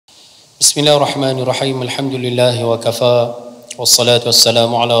Bismillahirrahmanirrahim. Alhamdulillah wa kafa. Wassalatu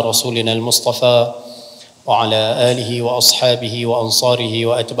wassalamu ala rasulina al-mustafa wa ala alihi wa ashabihi wa ansarihi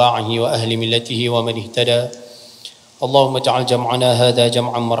wa atba'ihi wa ahli millatihi wa man ihtada. Allahumma ja'al jam'ana hadha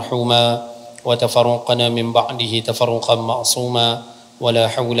jam'an marhuma wa tafarruqana min ba'dihi tafarruqan ma'suma wa la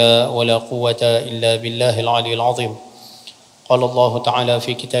hawla wa la quwwata illa billahil aliyyil azim. Qala Allah ta'ala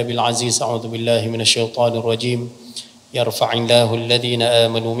fi kitabil aziz, a'udzu billahi minasy syaithanir rajim. يرفع الله الذين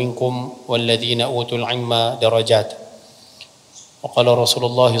آمنوا منكم والذين أوتوا العلم درجات. وقال رسول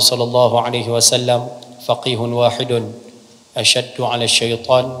الله صلى الله عليه وسلم فقيه واحد أشد على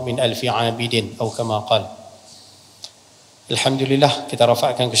الشيطان من ألف عابد أو كما قال. Alhamdulillah, kita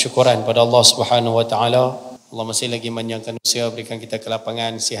rafakkan kesyukuran pada Allah Subhanahu wa taala. Allah masih lagi menyangkan usia, berikan kita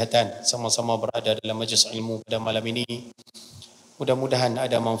kelapangan, kesihatan, sama-sama berada dalam majlis ilmu pada malam ini. Mudah-mudahan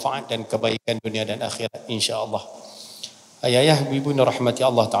ada manfaat dan kebaikan dunia dan akhirat insya-Allah. Ayah-ayah, ibu rahmati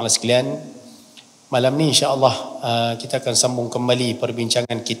Allah Ta'ala sekalian, malam ni insya-Allah kita akan sambung kembali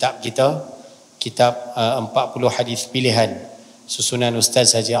perbincangan kitab kita, kitab 40 hadis pilihan susunan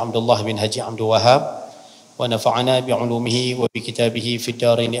Ustaz Haji Abdullah bin Haji Abdul Wahab, wa nafa'ana bi'ulumihi wa bi kitabihi fid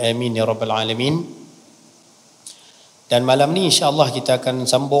darain amin ya rabbal alamin. Dan malam ni insya-Allah kita akan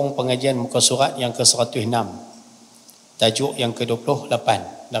sambung pengajian muka surat yang ke-106, tajuk yang ke-28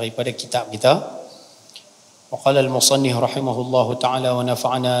 daripada kitab kita. وقال المصنف رحمه الله تعالى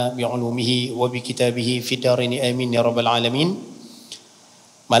ونفعنا بعلومه وبكتابه في الدارين آمين يا رب العالمين.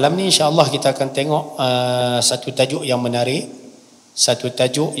 Malam ni insya-Allah kita akan tengok satu tajuk yang menarik, satu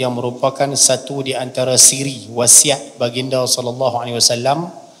tajuk yang merupakan satu di antara siri wasiat baginda sallallahu alaihi wasallam,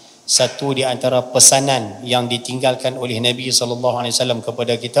 satu di antara pesanan yang ditinggalkan oleh Nabi sallallahu alaihi wasallam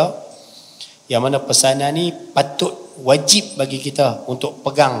kepada kita, yang mana pesanan ni patut wajib bagi kita untuk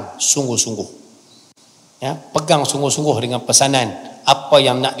pegang sungguh-sungguh. Ya, pegang sungguh-sungguh dengan pesanan apa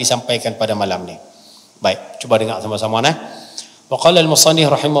yang nak disampaikan pada malam ni. Baik, cuba dengar sama-sama nah. Wa qala al-musannif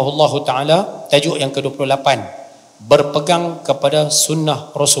rahimahullahu taala, tajuk yang ke-28, berpegang kepada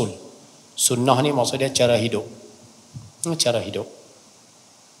sunnah Rasul. Sunnah ni maksudnya cara hidup. Cara hidup.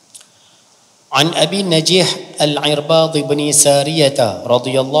 An Abi Najih al-Irbad bin Sariyah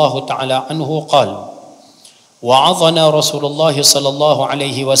radhiyallahu taala anhu qala وعظنا رسول الله صلى الله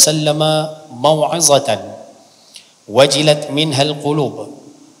عليه وسلم موعظة وجلت منها القلوب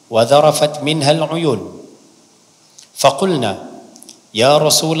وذرفت منها العيون فقلنا يا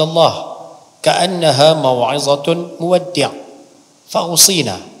رسول الله كأنها موعظة مودع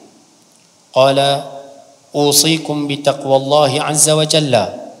فأوصينا قال أوصيكم بتقوى الله عز وجل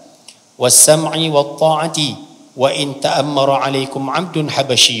والسمع والطاعة وإن تأمر عليكم عبد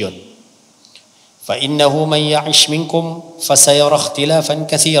حبشي فإنه من يعش منكم فسيرى اختلافا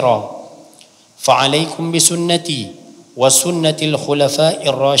كثيرا فعليكم بسنتي وسنة الخلفاء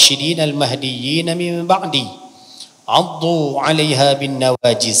الراشدين المهديين من بعدي عضوا عليها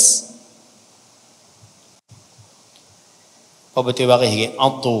بالنواجذ. Apa betul bagi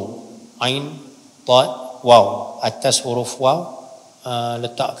addu, ain, ta, waw, atas huruf waw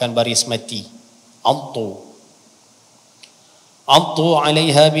letakkan baris mati. Addu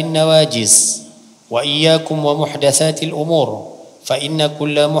عليها بالنواجذ وإياكم ومحدثات الأمور فإن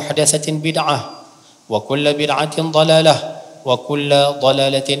كل محدثة بدعة وكل بدعة ضلالة وكل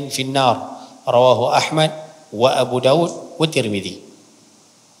ضلالة في النار. رواه أحمد وأبو داود والترمذي.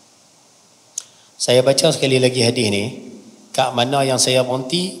 Saya baca sekali lagi hadis ni. Kat mana yang saya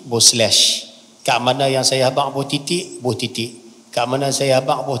berhenti, buh slash. Kat mana yang saya habaq, buh titik, buh titik. Kat mana saya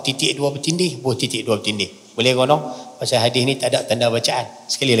habaq, buh titik dua bertindih, buh titik dua bertindih. Boleh kono? Pasal hadis ni tak ada tanda bacaan.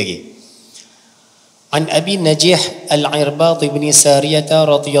 Sekali lagi. An Abi Najih al-Irbad bin Sariyah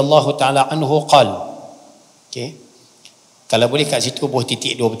radhiyallahu taala anhu qala. Okey. Kalau boleh kat situ buh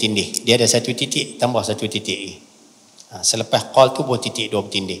titik dua bertindih. Dia ada satu titik tambah satu titik. Selepas qal tu buh titik dua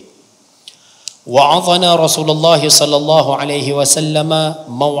bertindih. Wa'adhana Rasulullah sallallahu alaihi wasallam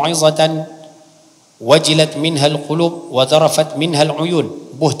mau'izatan wajilat minha al-qulub wa dharafat minha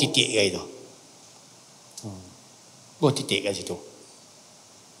al-uyun. Buh titik kat itu. Buh titik kat situ.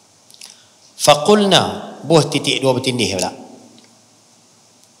 Faqulna, buh titik dua bertindih pula.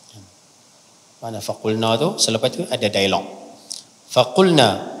 Mana faqulna tu? Selepas tu ada dialog.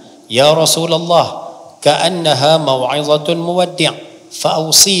 Faqulna ya Rasulullah ka'annaha mau'izatun muwaddi'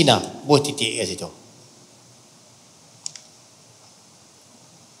 fa'awsina, buh titik kat situ.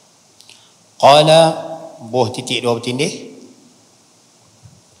 Qala, buh titik dua bertindih.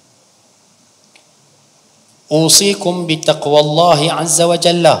 Usikum bitaqwallahi azza wa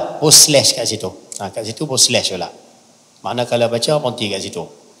jalla, buh slash kat situ. Kat situ buh slash pula. Makna kalau baca berhenti kat situ.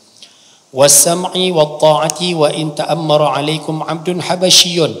 was-sam'i wat-ta'ati wa in ta'ammara 'alaikum 'abdun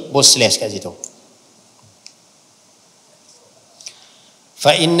habasyiyun. Bosles kat situ.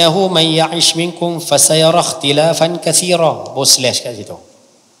 Fa innahu man ya'ish minkum fasayara ikhtilafan katsira. Bosles kat situ.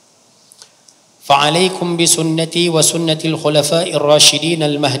 Fa 'alaikum bi sunnati wa sunnatil khulafa'ir rasyidin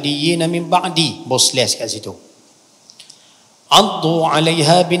al-mahdiyyin min ba'di. Bosles kat situ. Addu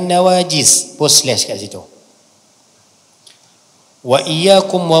 'alaiha bin nawajiz. Bosles kat situ. Wa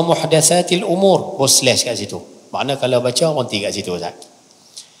iyyakum wa muhdatsatil umur. Bosles kat situ. Makna kalau baca orang kat situ Ustaz.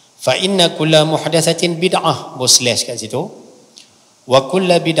 Fa inna kulla muhdatsatin bid'ah. Bosles kat situ. Wa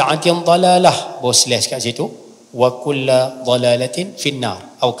kulla bid'atin dalalah. Bosles kat situ. Wa kulla dalalatin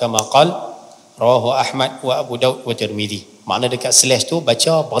finnar. Atau kama qal rawahu Ahmad wa Abu Daud wa Tirmizi. Makna dekat slash tu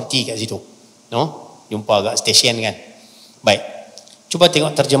baca berhenti kat situ. No? Jumpa kat stesen kan. Baik. Cuba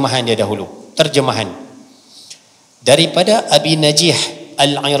tengok terjemahan dia dahulu. Terjemahan daripada Abi Najih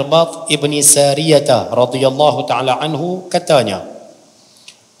Al-Irbad Ibni Sariyata radhiyallahu taala anhu, katanya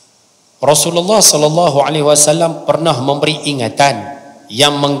Rasulullah sallallahu alaihi wasallam pernah memberi ingatan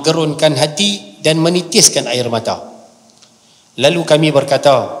yang menggerunkan hati dan menitiskan air mata. Lalu kami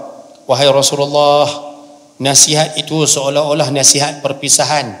berkata, wahai Rasulullah, nasihat itu seolah-olah nasihat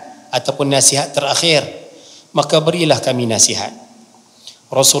perpisahan ataupun nasihat terakhir, maka berilah kami nasihat.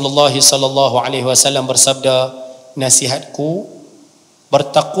 Rasulullah sallallahu alaihi wasallam bersabda, nasihatku,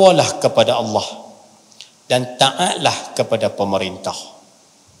 bertakwalah kepada Allah dan taatlah kepada pemerintah.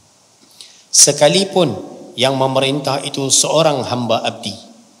 Sekalipun yang memerintah itu seorang hamba abdi.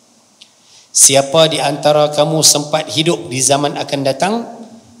 Siapa di antara kamu sempat hidup di zaman akan datang,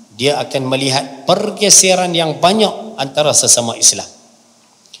 dia akan melihat pergeseran yang banyak antara sesama Islam.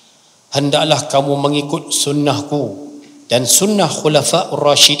 Hendaklah kamu mengikut sunnahku dan sunnah khulafa'ur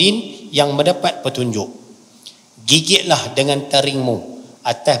rasyidin yang mendapat petunjuk. Gigitlah dengan taringmu.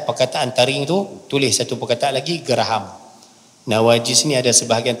 Atas perkataan taring tu tulis satu perkataan lagi, geraham. Nawajiz ni ada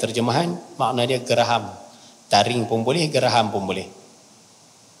sebahagian terjemahan makna dia geraham. Taring pun boleh, geraham pun boleh.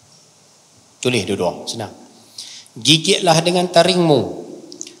 Tulis dua-dua, senang. Gigitlah dengan taringmu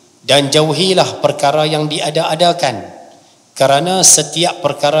dan jauhilah perkara yang diada-adakan, kerana setiap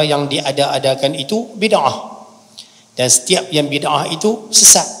perkara yang diada-adakan itu bid'ah, dan setiap yang bid'ah itu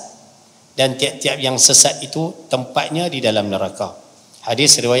sesat, dan tiap-tiap yang sesat itu tempatnya di dalam neraka.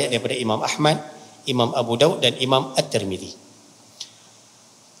 Hadis riwayat daripada Imam Ahmad, Imam Abu Daud dan Imam At-Tirmizi.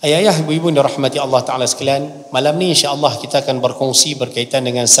 Ayah-ayah, ibu-ibu dirahmati Allah Ta'ala sekalian, malam ni insya-Allah kita akan berkongsi berkaitan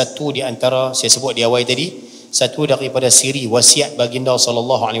dengan satu di antara, saya sebut di awal tadi, satu daripada siri wasiat baginda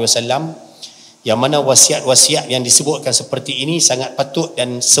sallallahu alaihi wasallam, yang mana wasiat-wasiat yang disebutkan seperti ini sangat patut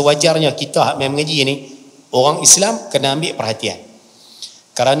dan sewajarnya kita yang mengaji ni, orang Islam kena ambil perhatian.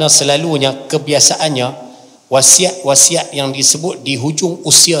 Kerana selalunya kebiasaannya wasiat-wasiat yang disebut di hujung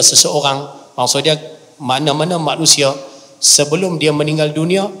usia seseorang, maksudnya mana-mana manusia sebelum dia meninggal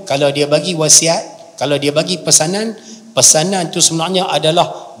dunia, kalau dia bagi wasiat, kalau dia bagi pesanan, pesanan itu sebenarnya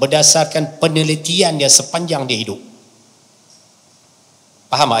adalah berdasarkan penelitian dia sepanjang dia hidup.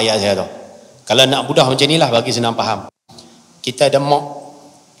 Faham ayat saya tu? Kalau nak mudah macam inilah bagi senang faham. Kita ada mak,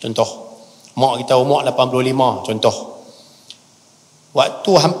 contoh. Mak kita umur 85, contoh.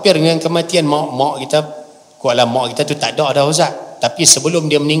 Waktu hampir dengan kematian mak kita, kuatlah mak kita tu tak ada dah Ustaz. Tapi sebelum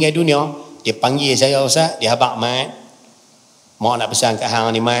dia meninggal dunia, dia panggil saya Ustaz, dia habaq mat. Mak nak pesan kat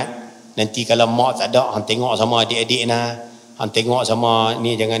hang ni mat. Nanti kalau mak tak ada, hang tengok sama adik-adik nah. Hang tengok sama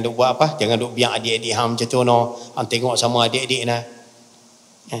ni, jangan duk buat apa? Jangan duk biar adik-adik hang macam tu no. Hang tengok sama adik-adik nah.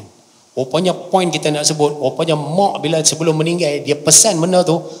 Kan? Rupanya poin kita nak sebut, rupanya mak bila sebelum meninggal dia pesan benda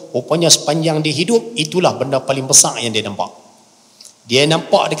tu, rupanya sepanjang dia hidup itulah benda paling besar yang dia nampak. Dia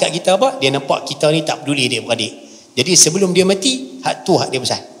nampak dekat kita apa? Dia nampak kita ni tak peduli adik-beradik. Jadi sebelum dia mati, hak tu hak dia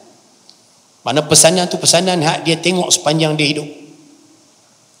pesan. Mana pesanan tu pesanan hak dia tengok sepanjang dia hidup.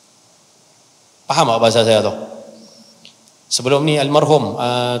 Faham tak bahasa saya tu? Sebelum ni almarhum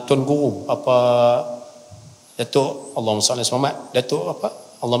Tuan Guru apa Datuk Allahumma salli Muhammad, Datuk apa?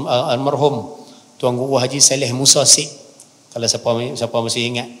 Almarhum Tuan Guru Haji Saleh Musa Sik. Kalau siapa masih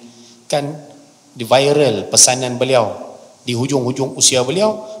ingat, kan di viral pesanan beliau. Di hujung-hujung usia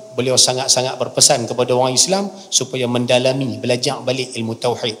beliau sangat-sangat berpesan kepada orang Islam supaya mendalami, belajar balik ilmu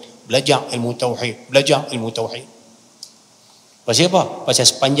tauhid, belajar ilmu tauhid. Pasal apa? Pasal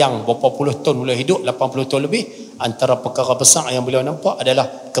sepanjang berapa puluh tahun beliau hidup, 80 tahun lebih, antara perkara besar yang beliau nampak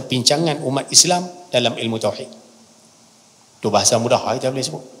adalah kepincangan umat Islam dalam ilmu tauhid. Itu bahasa mudah kita boleh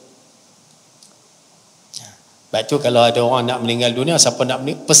sebut. Sebab tu kalau ada orang nak meninggal dunia, siapa nak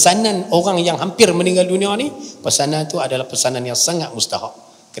meninggal, pesanan orang yang hampir meninggal dunia ni, pesanan tu adalah pesanan yang sangat mustahak.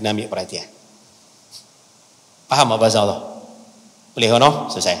 Kena ambil perhatian. Faham apa bahasa Allah? Boleh no?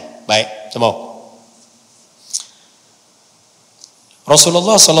 Selesai. Baik. temu.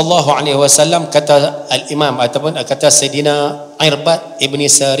 Rasulullah sallallahu alaihi wasallam kata al-Imam ataupun kata Sayyidina Irbad ibni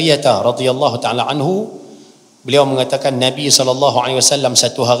Sariyah radhiyallahu taala anhu, beliau mengatakan Nabi sallallahu alaihi wasallam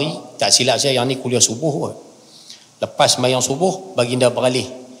satu hari, tak silap saya yang ni kuliah subuh, lepas sembahyang subuh baginda beralih.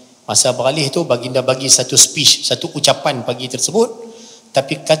 Masa beralih tu baginda bagi satu speech, satu ucapan pagi tersebut.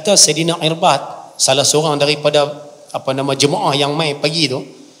 Tapi kata Sayyidina Irbad, salah seorang daripada jemaah yang mai pagi tu,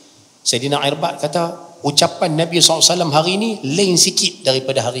 Sayyidina Irbad kata ucapan Nabi SAW hari ini lain sikit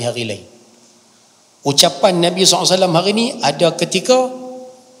daripada hari-hari lain. Ucapan Nabi SAW hari ini ada ketika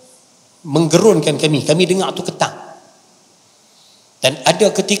menggerunkan kami dengar tu ketang. Dan ada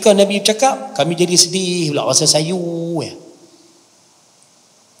ketika Nabi cakap, kami jadi sedih pula, rasa sayu ya.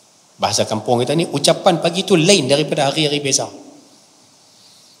 Bahasa kampung kita ni, ucapan pagi tu lain daripada hari-hari biasa.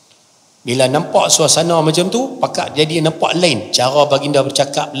 Bila nampak suasana macam tu, pakak jadi nampak lain. Cara baginda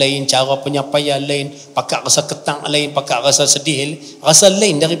bercakap lain, cara penyampaian lain, pakak rasa ketang lain, pakak rasa sedih, rasa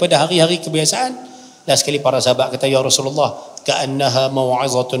lain daripada hari-hari kebiasaan. Dan sekali para sahabat kata, ya Rasulullah, ka'annaha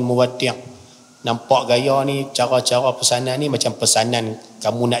mau'izatun muwaddi'. Nampak gaya ni, cara-cara pesanan ni macam pesanan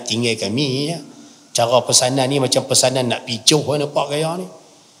kamu nak tinggal kami ya. Cara pesanan ni macam pesanan nak pijuh, nampak gaya ni.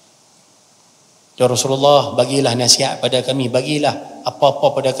 Ya Rasulullah, bagilah nasihat pada kami, bagilah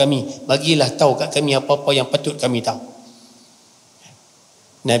apa-apa pada kami, bagilah tahu kat kami apa-apa yang patut kami tahu.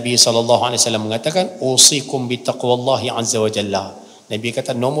 Nabi SAW mengatakan, usikum bitaqwallahi azza wa jalla. Nabi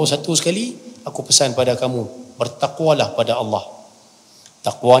kata, nombor satu sekali, aku pesan pada kamu, bertakwalah pada Allah.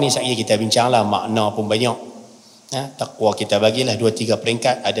 Takwa ni saya kita bincanglah, makna pun banyak. Takwa kita bagilah 2-3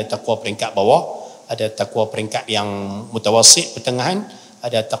 peringkat. Ada takwa peringkat bawah, ada takwa peringkat yang mutawasit, pertengahan,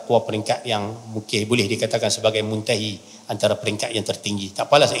 ada takwa peringkat yang mungkin boleh dikatakan sebagai muntahi, antara peringkat yang tertinggi. Tak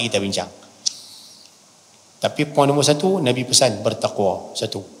apalah saya kita bincang. Tapi poin nombor satu, Nabi pesan bertakwa.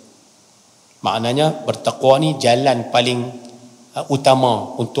 Satu, maknanya bertakwa ni jalan paling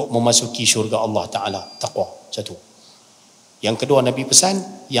utama untuk memasuki syurga Allah Ta'ala. Takwa, satu. Yang kedua, Nabi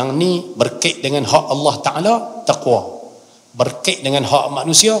pesan, yang ni berkait dengan hak Allah Ta'ala, takwa. Berkait dengan hak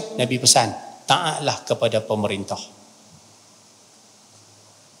manusia, Nabi pesan, taatlah kepada pemerintah.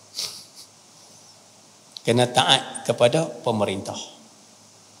 Kena taat kepada pemerintah.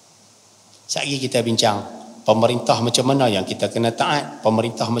 Sekali kita bincang, pemerintah macam mana yang kita kena taat,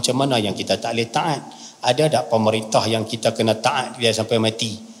 pemerintah macam mana yang kita tak boleh taat. Ada tak pemerintah yang kita kena taat dia sampai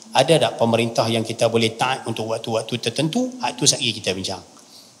mati? Ada tak pemerintah yang kita boleh taat untuk waktu-waktu tertentu? Itu sekali kita bincang.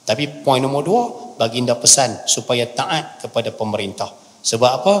 Tapi poin nombor 2, baginda pesan supaya taat kepada pemerintah.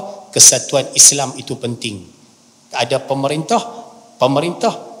 Sebab apa? Kesatuan Islam itu penting. Ada pemerintah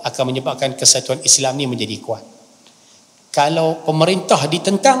akan menyebabkan kesatuan Islam ni menjadi kuat. Kalau pemerintah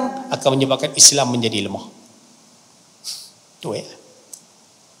ditentang, akan menyebabkan Islam menjadi lemah. Tu ya.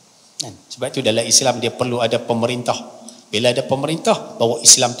 Sebab tu dalam Islam dia perlu ada pemerintah. Bila ada pemerintah, baru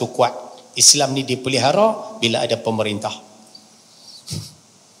Islam tu kuat. Islam ni dipelihara bila ada pemerintah.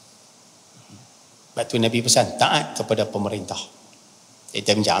 Sebab tu Nabi pesan, taat kepada pemerintah.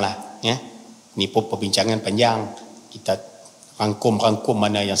 Kita bincanglah ya. Ni pun perbincangan panjang. Kita rangkum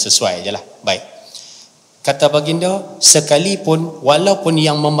mana yang sesuai je lah. Baik. Kata baginda, sekalipun walaupun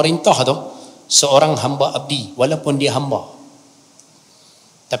yang memerintah tu seorang hamba abdi, walaupun dia hamba,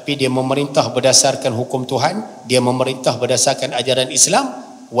 tapi dia memerintah berdasarkan hukum Tuhan, dia memerintah berdasarkan ajaran Islam,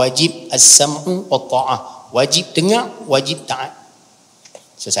 wajib as-sam'u wa ta'ah. Wajib dengar, wajib taat.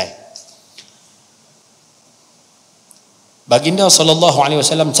 Selesai. Baginda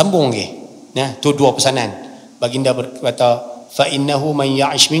SAW sambung lagi. Tu 2 pesanan. Baginda berkata, fa innahu man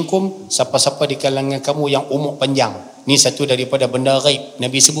ya'ish minkum, siapa-siapa di kalangan kamu yang umur panjang. Ni satu daripada benda ghaib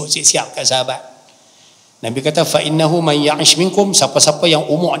Nabi sebut siap-siap kat sahabat. Nabi kata fa innahu man ya'ish minkum, siapa-siapa yang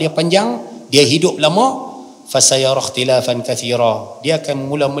umur dia panjang, dia hidup lama, fasayara ikhtilafan katsira, dia akan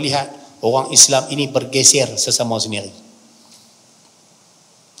mula melihat orang Islam ini bergeser sesama sendiri.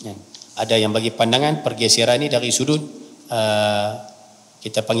 Ada yang bagi pandangan pergeseran ni dari sudut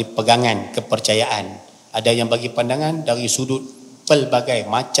kita panggil pegangan kepercayaan. Ada yang bagi pandangan dari sudut pelbagai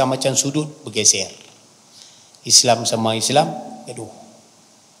macam-macam sudut bergeser. Islam sama Islam, aduh.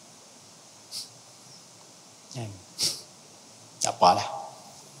 Tak apalah.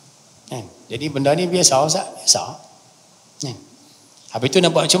 Jadi benda ni biasa Ustaz, biasa. Habis itu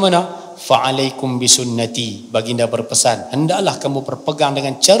nak buat macam mana? Fa'alaikum bisunnati. Baginda berpesan, hendaklah kamu berpegang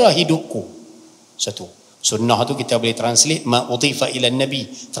dengan cara hidupku. Satu. Sunnah tu kita boleh translate ma'udhifa ila nabi.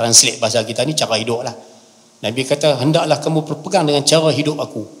 Translate bahasa kita ni cara hidup lah. Nabi kata, hendaklah kamu berpegang dengan cara hidup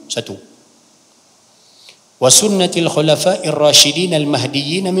aku. Satu. Wa sunnatil khulafa'ir rasyidin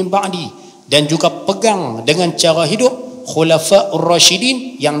al-mahdiyyin min ba'di. Dan juga pegang dengan cara hidup khulafa'ur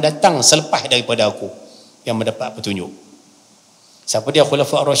rasyidin yang datang selepas daripada aku yang mendapat petunjuk. Siapa dia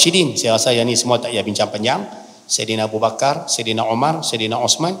khulafa'ur rasyidin? Saya rasa yang ni semua tak payah bincang panjang. Sayyidina Abu Bakar, Sayyidina Umar, Sayyidina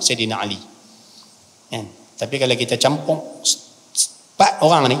Osman, Sayyidina Ali. Kan? Tapi kalau kita campur 4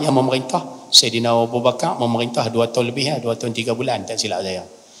 orang ni yang memerintah, Sayyidina Abu Bakar memerintah 2 tahun lebih, 2 tahun 3 bulan, tak silap saya.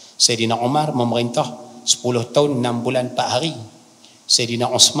 Sayyidina Umar memerintah 10 tahun 6 bulan 4 hari.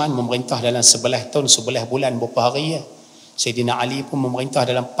 Sayyidina Osman memerintah dalam 11 tahun 11 bulan berapa hari ya. Sayyidina Ali pun memerintah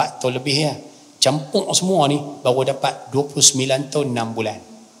dalam 4 tahun lebih ya. Campur semua ni baru dapat 29 tahun 6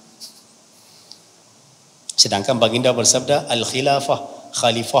 bulan. Sedangkan baginda bersabda al-khilafah,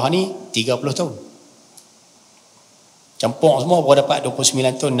 khalifah ni 30 tahun. Campur semua baru dapat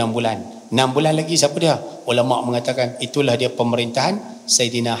 29 tahun 6 bulan. 6 bulan lagi siapa dia? Ulama mengatakan itulah dia pemerintahan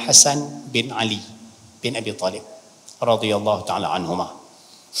Sayyidina Hasan bin Ali bin Abi Talib radhiyallahu taala anhumah.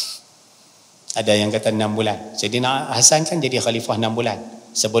 Ada yang kata 6 bulan. Sayyidina Hasan kan jadi khalifah 6 bulan.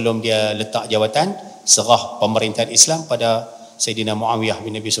 Sebelum dia letak jawatan, serah pemerintahan Islam pada Sayyidina Muawiyah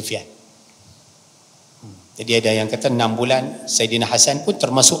bin Abi Sufyan. Jadi ada yang kata 6 bulan. Sayyidina Hasan pun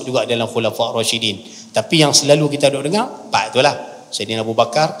termasuk juga dalam khulafa'ur rasyidin. Tapi yang selalu kita duk dengar 4 itulah. Sayyidina Abu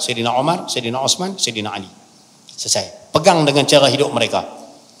Bakar, Sayyidina Umar, Sayyidina Osman, Sayyidina Ali. Selesai. Pegang dengan cara hidup mereka.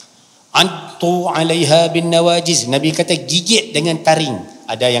 Antu 'alaiha bin nawajiz. Nabi kata gigit dengan taring.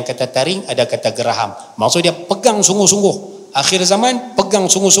 Ada yang kata taring, ada kata geraham. Maksud dia pegang sungguh-sungguh. Akhir zaman pegang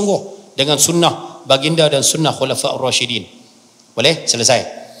sungguh-sungguh dengan sunnah baginda dan sunnah khulafa'ur rasyidin. Boleh?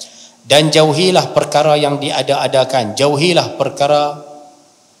 Selesai. Dan jauhilah perkara yang diada-adakan, jauhilah perkara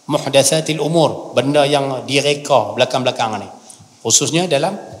muhdatsatil umur, benda yang direka belakang-belakang ni, khususnya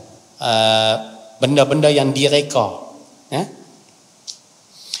dalam benda-benda yang direka ya?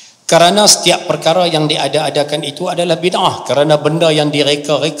 Kerana setiap perkara yang diada-adakan itu adalah bid'ah. Kerana benda yang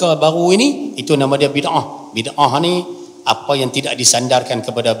direka-reka baru ini, itu nama dia bid'ah. Bid'ah ni apa yang tidak disandarkan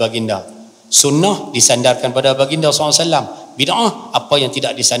kepada baginda. Sunnah disandarkan pada baginda SAW. Bid'ah apa yang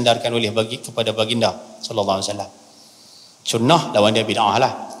tidak disandarkan oleh kepada baginda SAW. Sunnah lawan dia bid'ah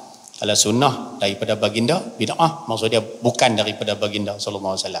lah. Kalau sunnah daripada baginda, bid'ah maksud dia bukan daripada baginda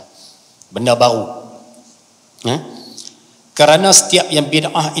SAW. Benda baru. Kerana setiap yang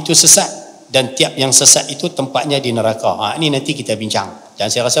bid'ah itu sesat, dan tiap yang sesat itu tempatnya di neraka. Ini nanti kita bincang. Dan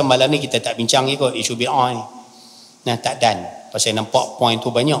saya rasa malam ni kita tak bincang ikut isu bid'ah ni. Nah, tak dan. Pasal nampak poin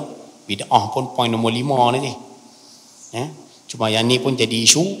tu banyak. Bid'ah pun poin nombor 5 ni. Cuma yang ni pun jadi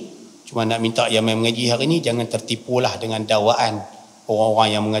isu. Cuma nak minta yang main mengaji hari ni jangan tertipulah dengan dakwaan orang-orang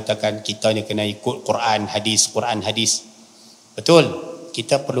yang mengatakan kita ni kena ikut Quran, hadis, Quran, hadis. Betul,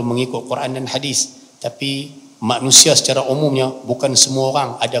 kita perlu mengikut Quran dan hadis. Tapi manusia secara umumnya bukan semua orang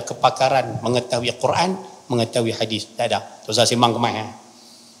ada kepakaran mengetahui Quran, mengetahui hadis. Tak ada. Tuan Simang kemai.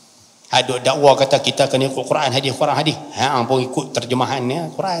 Ada dakwa kata kita kena ikut Quran, hadis, Quran, hadis. Hang pun ikut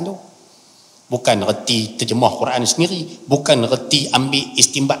terjemahannya Quran tu. Bukan reti terjemah Quran sendiri, bukan reti ambil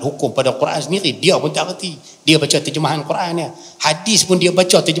istimbat hukum pada Quran sendiri, dia pun tak reti. Dia baca terjemahan Qurannya. Hadis pun dia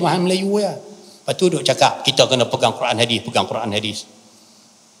baca terjemahan Melayu ya. Lepas tu duk cakap kita kena pegang Quran hadis, pegang Quran hadis.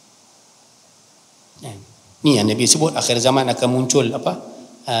 Ni yang Nabi sebut akhir zaman akan muncul apa?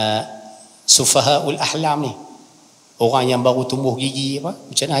 Sufahaul ahlam ni. Orang yang baru tumbuh gigi apa?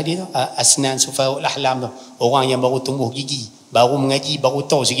 Macam mana hadis tu? Asnan sufahaul ahlam tu. Orang yang baru tumbuh gigi, baru mengaji, baru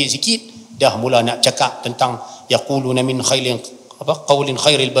tahu sikit-sikit, dah mula nak cakap tentang yaquluna min khairin apa qaulin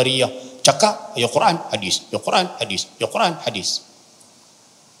khairil bariyah. Cakap ya Quran, hadis, ya Quran, hadis, ya Quran, hadis.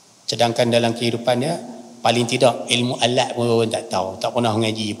 Sedangkan dalam kehidupannya paling tidak ilmu alat pun tak tahu, tak pernah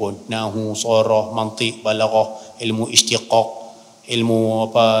mengaji pun. Nahwu, sarah, mantiq, balaghah, ilmu istiqaq, ilmu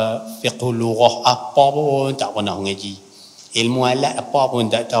apa fiqhul lughah apa pun tak pernah mengaji. Ilmu alat apa pun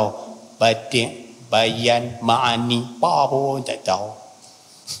tak tahu. Badi', bayan, ma'ani apa pun tak tahu.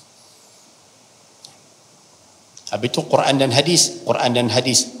 Habis itu Quran dan hadis. Quran dan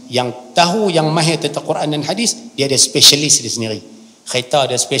hadis. Yang tahu, yang mahir tentang Quran dan hadis, dia ada spesialis dia sendiri. Khaita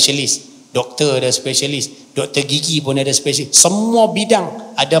ada spesialis, doktor ada spesialis, doktor gigi pun ada spesialis. Semua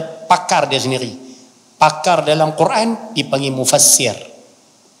bidang ada pakar dia sendiri. Pakar dalam Quran dipanggil mufassir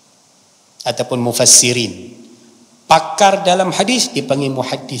ataupun mufassirin. Pakar dalam hadis dipanggil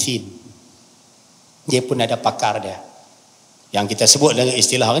muhaddisin. Dia pun ada pakar dia. Yang kita sebut dengan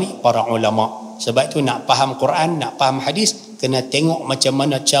istilah ni para ulama. Sebab itu nak faham Quran, nak faham hadis, kena tengok macam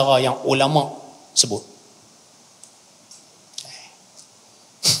mana cara yang ulama sebut.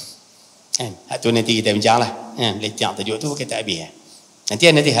 Hak tu nanti kita bincang lah. Boleh tiang tajuk tu kita habis. Nanti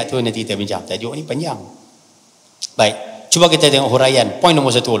hak tu nanti kita bincang. Tajuk ni panjang. Baik, cuba kita tengok huraian. Poin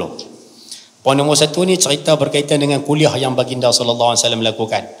nombor 1 dulu. Poin nombor 1 ni cerita berkaitan dengan kuliah yang baginda SAW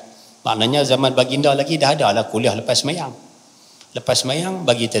lakukan. Maknanya zaman baginda lagi dah ada lah kuliah lepas semayang. Lepas semayang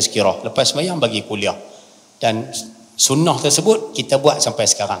bagi tazkirah, lepas semayang bagi kuliah. Dan sunnah tersebut kita buat sampai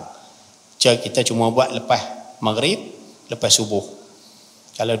sekarang. Kita cuma buat lepas maghrib, lepas subuh.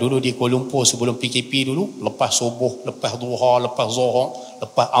 Kalau dulu di Kuala Lumpur sebelum PKP dulu, lepas subuh, lepas duha, lepas zuhur,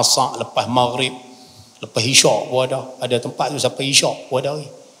 lepas asar, lepas maghrib, lepas isyak pun ada. Ada tempat tu sampai isyak pun ada.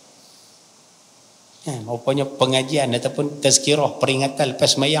 Rupanya pengajian ataupun tazkirah, peringatan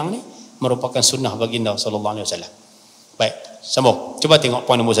lepas semayang ni merupakan sunnah baginda sallallahu alaihi wasallam. Baik, sambung. Cuba tengok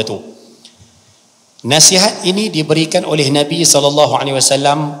poin nombor 1. Nasihat ini diberikan oleh Nabi SAW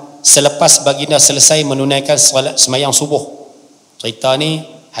selepas baginda selesai menunaikan solat semayang subuh. Cerita ni,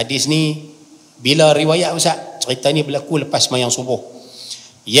 hadis ni, bila riwayat Ustaz? Cerita ni berlaku lepas semayang subuh.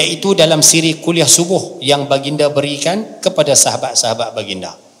 Iaitu dalam siri kuliah subuh yang baginda berikan kepada sahabat-sahabat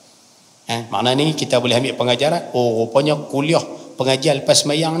baginda. Makna ni kita boleh ambil pengajaran, rupanya kuliah pengajian lepas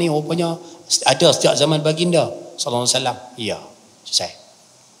semayang ni rupanya ada sejak zaman baginda sallallahu alaihi wasallam. Ya, selesai.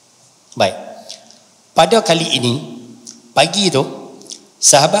 Baik. Pada kali ini, pagi tu,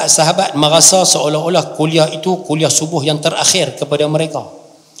 sahabat-sahabat merasa seolah-olah kuliah itu kuliah subuh yang terakhir kepada mereka.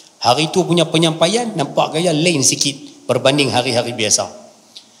 Hari itu punya penyampaian nampak gaya lain sikit berbanding hari-hari biasa.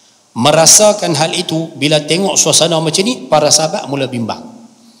 Merasakan hal itu bila tengok suasana macam ni, para sahabat mula bimbang.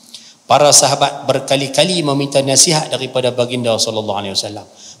 Para sahabat berkali-kali meminta nasihat daripada baginda sallallahu alaihi wasallam.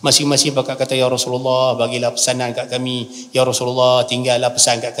 Masing-masing kata, ya Rasulullah, bagilah pesanan kat kami. Ya Rasulullah, tinggallah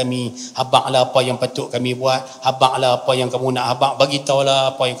pesan kat kami. Habaqlah apa yang patut kami buat. Habaqlah apa yang kamu nak habaq.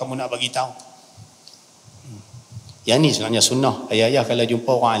 Bagitahulah apa yang kamu nak bagitahu. Yang ni sebenarnya sunnah. Ayah-ayah kalau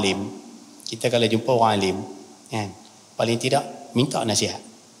jumpa orang alim, kita kalau jumpa orang alim, paling tidak minta nasihat.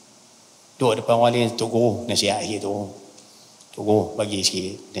 Duduk depan orang alim, Tok Guru nasihat sikit tu. Tok Guru bagi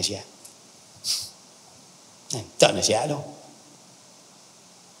sikit nasihat. Tak nasihat tu.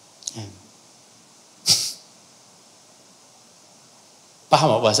 Faham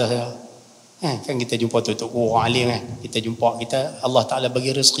tak bahasa saya? Kan kita jumpa Tok Guru orang alim kan. Kita jumpa, kita Allah Ta'ala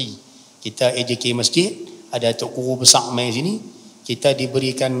bagi rezeki. Kita AJK masjid, ada Tok Guru besar main sini, kita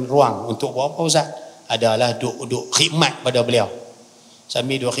diberikan ruang untuk buat apa Ustaz? Adalah duduk khidmat pada beliau.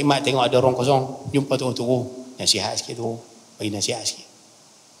 Sambil duduk khidmat, tengok ada orang kosong, jumpa Tok Guru, nasihat sikit tu, bagi nasihat sikit.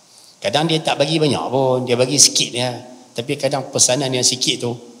 Kadang dia tak bagi banyak pun, dia bagi sikit ya. Tapi kadang pesanan yang sikit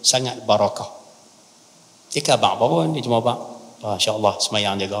tu sangat barakah. Dia khabar apa pun, dia cuma abang, insya-Allah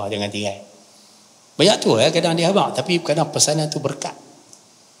semayang jaga, jangan tinggal. Banyak tu ya kadang dia abang, tapi kadang pesanan tu berkat.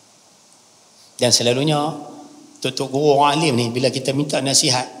 Dan selalunya Tok Guru orang alim ni, bila kita minta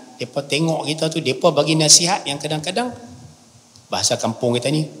nasihat, depa tengok kita tu, depa bagi nasihat yang kadang-kadang bahasa kampung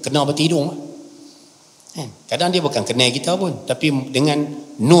kita ni kena bertidung. Kadang dia bukan kenal kita pun, tapi dengan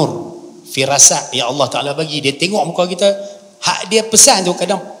nur firasat yang Allah Ta'ala bagi, dia tengok muka kita, hak dia pesan tu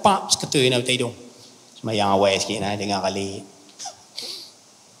kadang pak seketul nak bertidung. Semayang awal sikit lah, dengar kali,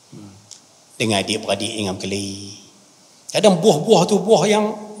 dengar adik-beradik dengan keli. Kadang buah-buah tu buah yang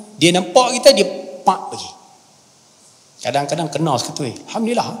dia nampak kita, dia pak bagi. Kadang-kadang kena seketul.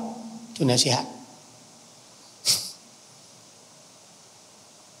 Alhamdulillah, tu nasihat.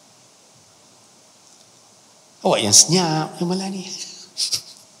 Awak yang senyap yang malam ni.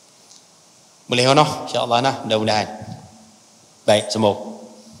 Boleh noh, insya-Allah nah, mudah-mudahan. Baik, semua.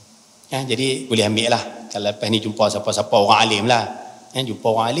 Jadi boleh ambil lah. Kalau lepas ni jumpa siapa-siapa orang alim lah, jumpa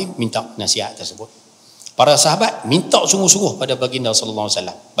orang alim, minta nasihat tersebut. Para sahabat minta sungguh-sungguh pada baginda sallallahu alaihi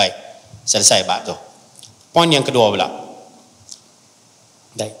wasallam. Baik, selesai bab tu. Poin yang kedua pula.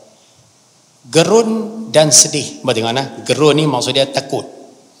 Baik. Gerun dan sedih. Bagaimana? Gerun ni maksud dia takut.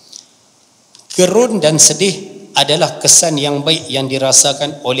 Gerun dan sedih adalah kesan yang baik yang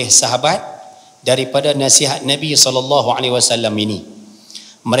dirasakan oleh sahabat daripada nasihat Nabi SAW ini.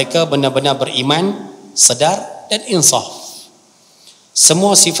 Mereka benar-benar beriman, sedar dan insaf.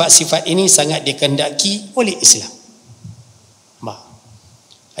 Semua sifat-sifat ini sangat dikehendaki oleh Islam.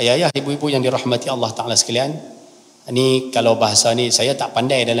 Ayah-ayah, ibu-ibu yang dirahmati Allah Ta'ala sekalian, ini kalau bahasa ni saya tak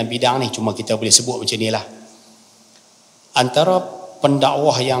pandai dalam bidang ni, cuma kita boleh sebut macam ni lah. Antara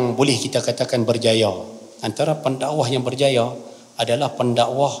pendakwah yang boleh kita katakan berjaya, antara pendakwah yang berjaya adalah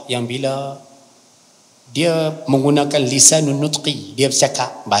pendakwah yang bila dia menggunakan lisanun nutqi, dia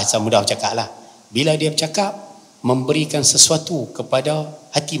bercakap, bahasa mudah bercakap lah. Bila dia bercakap, memberikan sesuatu kepada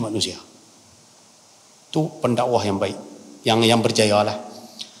hati manusia. Itu pendakwah yang baik, yang berjaya lah.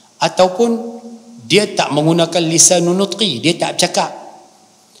 Ataupun dia tak menggunakan lisanun nutqi, dia tak bercakap,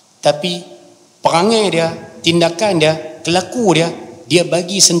 tapi perangai dia, tindakan dia, kelaku dia, dia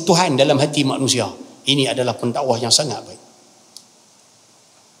bagi sentuhan dalam hati manusia. Ini adalah pendakwah yang sangat baik.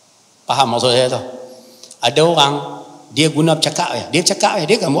 Faham maksud saya tu? Ada orang Dia guna bercakap ya. Dia bercakap ya.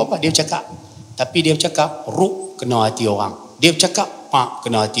 Dia kan buat apa? Dia bercakap. Tapi dia bercakap ruk kena hati orang. Dia bercakap pak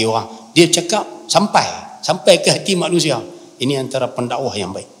kena hati orang. Dia bercakap sampai ke hati manusia. Ini antara pendakwah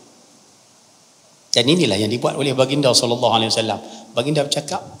yang baik. Dan inilah yang dibuat oleh baginda sallallahu alaihi wasallam. Baginda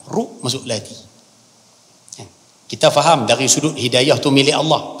bercakap ruk masuk hati. Kita faham dari sudut hidayah tu milik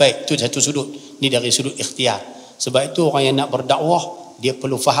Allah. Baik, itu satu sudut. Ini dari sudut ikhtiar. Sebab itu orang yang nak berdakwah, dia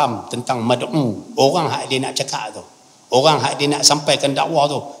perlu faham tentang mad'u. Orang hak dia nak cakap tu. Orang hak dia nak sampaikan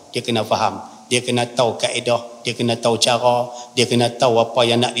dakwah tu, dia kena faham. Dia kena tahu kaedah, dia kena tahu cara, dia kena tahu apa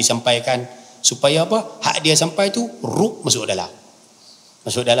yang nak disampaikan. Supaya apa? Hak dia sampai tu, ruk masuk dalam.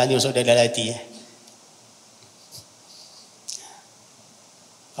 Masuk dalam ni, masuk dalam hati.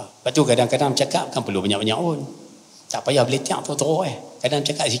 Lepas tu kadang-kadang cakap kan perlu banyak-banyak pun. Tak payah beletiak tu teruk Kadang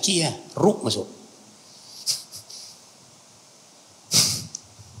cakap sikit ruk masuk.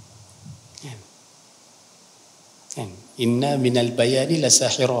 Inna minal bayani la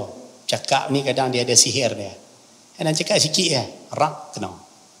sahira. Cakap ni kadang dia ada sihir dia. Kadang cakap sikit rak kena.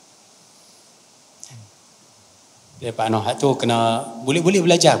 Dia Pak Noh tu kena boleh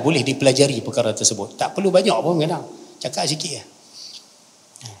belajar, boleh dipelajari perkara tersebut. Tak perlu banyak pun kadang. Cakap sikit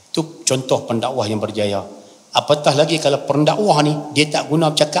Itu contoh pendakwah yang berjaya. Apatah lagi kalau pendakwah ni dia tak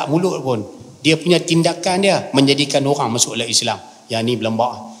guna bercakap mulut pun. Dia punya tindakan dia menjadikan orang masuk dalam Islam. Yang ni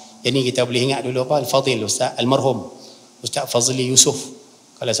berlembak. Yang ni kita boleh ingat dulu apa? Al-Fadhil Ustaz Almarhum Ustaz Fazli Yusuf.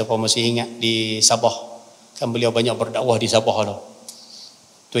 Kalau siapa masih ingat di Sabah. Kan beliau banyak berdakwah di Sabah tu.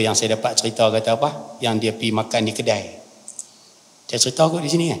 Tu yang saya dapat cerita kata apa? Yang dia pergi makan di kedai. Saya cerita kot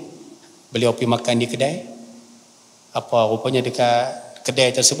di sini Beliau pergi makan di kedai. Apa rupanya dekat kedai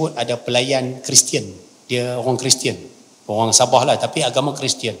tersebut ada pelayan Kristian. Dia orang Kristian. Orang Sabah lah tapi agama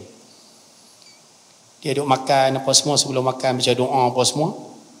Kristian. Dia duduk makan apa semua, sebelum makan baca doa apa semua.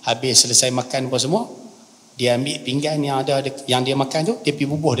 Habis selesai makan apa semua, dia ambil pinggan yang dia makan tu, dia pergi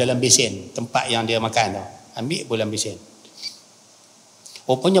bubuh dalam besen tempat yang dia makan tu. Ambil dalam besen.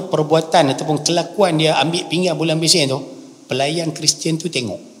 Rupanya perbuatan ataupun kelakuan dia ambil pinggan dalam besen tu, pelayan Kristian tu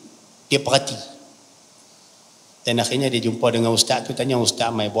tengok. Dia perhati. Dan akhirnya dia jumpa dengan ustaz tu, tanya ustaz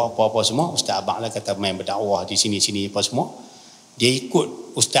mai buat apa-apa semua. Ustaz abang lah kata main berdakwah di sini-sini apa semua. Dia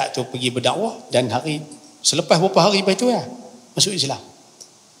ikut ustaz tu pergi berdakwah dan selepas beberapa hari lepas tu masuk Islam.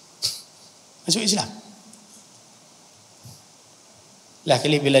 Masuk Islam. Lah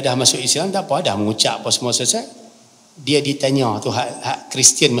kali bila dah masuk Islam tak apa, dah mengucap apa semua selesai. Dia ditanya tu hak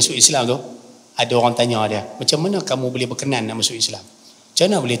Kristian masuk Islam tu, ada orang tanya dia, macam mana kamu boleh berkenan nak masuk Islam? Macam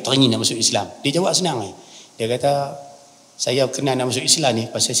mana boleh teringin nak masuk Islam? Dia jawab senang Dia kata, saya berkenan nak masuk Islam ni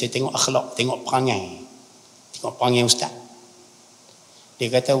pasal saya tengok akhlak, tengok perangai ustaz. Dia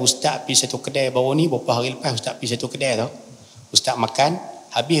kata ustaz pergi satu kedai baru ni, beberapa hari lepas ustaz pergi satu kedai tu. Ustaz makan,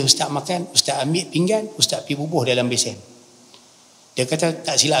 habis ustaz makan, ustaz ambil pinggan, ustaz pergi bubuh dalam besen. Dia kata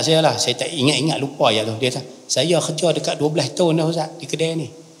tak silap saya lah, saya tak ingat-ingat, lupa tu. Dia kata saya kerja dekat 12 tahun dah ustaz di kedai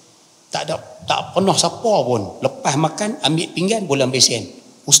ni. Tak pernah siapa pun lepas makan ambil pinggan dalam besen.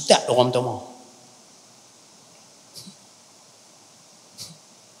 Ustaz orang pertama.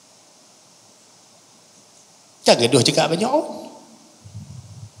 Tak gaduh cakap banyak.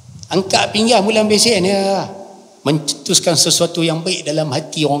 Angkat pinggan bulan besen dia. Mencetuskan sesuatu yang baik dalam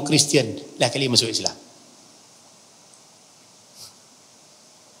hati orang Kristian. Lah kali masuk Islam.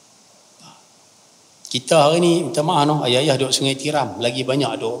 Kita hari ni, minta maaf ayah-ayah duduk Sungai Tiram. Lagi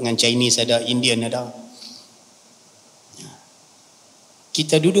banyak duduk dengan Chinese ada, Indian ada.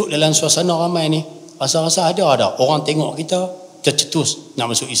 Kita duduk dalam suasana ramai ni. Rasa-rasa ada. Orang tengok kita tercetus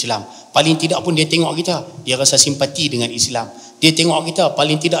nak masuk Islam. Paling tidak pun dia tengok kita, dia rasa simpati dengan Islam. Dia tengok kita,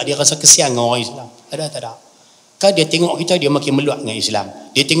 paling tidak dia rasa kesian dengan orang Islam. Ada tak ada? Kan dia tengok kita, dia makin meluat dengan Islam.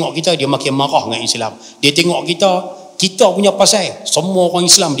 Dia tengok kita, dia makin marah dengan Islam. Dia tengok kita punya pasal, semua orang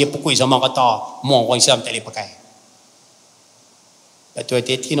Islam dia pukul sama kata, semua orang Islam tak boleh pakai. Lepas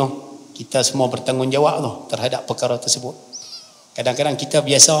hati-hati kita semua bertanggungjawab terhadap perkara tersebut. Kadang-kadang kita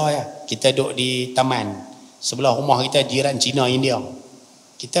biasa kita duduk di taman, sebelah rumah kita jiran Cina India.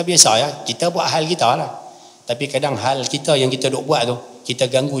 Kita biasa kita buat hal kita lah. Tapi kadang hal kita yang kita duk buat tu, kita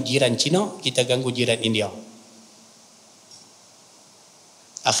ganggu jiran Cina, kita ganggu jiran India.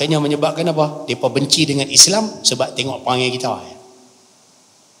 Akhirnya menyebabkan apa? Mereka benci dengan Islam sebab tengok perangai kita.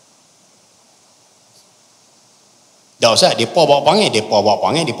 Dah usah, mereka bawa perangai,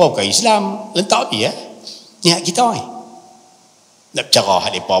 mereka bukan Islam. Lentak pergi ni hak kita nak bercara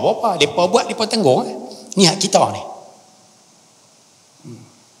hak mereka buat apa? Mereka buat, mereka tanggung ni hak kita ni.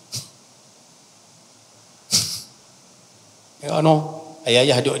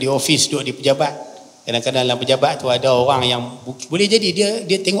 Ayah-ayah duduk di ofis, duduk di pejabat. Kadang-kadang dalam pejabat tu ada orang yang boleh jadi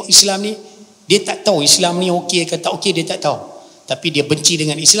dia tengok Islam ni, Dia tak tahu Islam ni okey ke tak okey, dia tak tahu. Tapi dia benci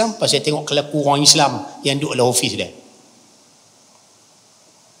dengan Islam pasal tengok kelaku orang Islam yang duduk dalam ofis dia.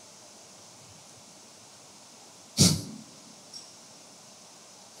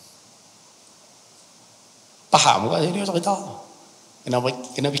 Faham ke dia cerita?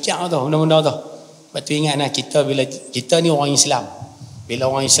 Kena fikir tu benda-benda tu. Sebab tu ingatlah kita bila kita ni orang Islam.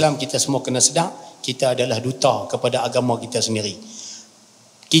 Bila orang Islam kita semua kena sedar kita adalah duta kepada agama kita sendiri.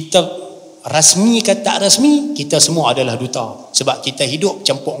 Kita rasmi ke tak rasmi, kita semua adalah duta. Sebab kita hidup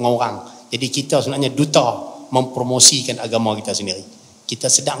campur dengan orang. Jadi kita sebenarnya duta mempromosikan agama kita sendiri. Kita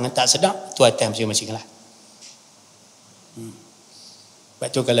sedar dengan tak sedar, tu atas masing-masing lah. Sebab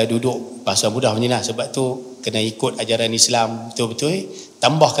tu kalau duduk, bahasa mudah macam ni lah. Sebab tu kena ikut ajaran Islam betul-betul.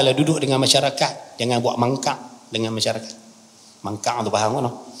 Tambah kalau duduk dengan masyarakat, jangan buat mangkak dengan masyarakat. Mangkak tu faham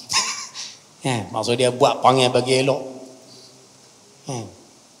kan? Maksud dia buat panggil bagi elok.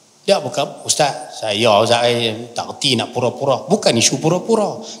 Dia bukan Ustaz saya tak erti nak pura-pura. Bukan isu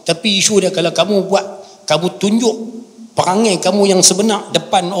pura-pura, tapi isu dia kalau kamu buat, kamu tunjuk perangai kamu yang sebenar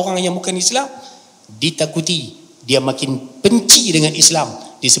depan orang yang bukan Islam, ditakuti dia makin benci dengan Islam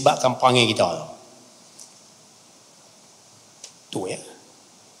disebabkan perangai kita tu ya.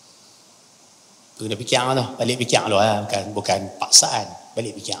 Tu kena fikir tu, balik fikir tu lah. Bukan paksaan,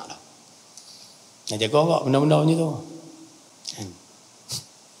 balik fikir tu. Nak jaga tak benda-benda macam tu.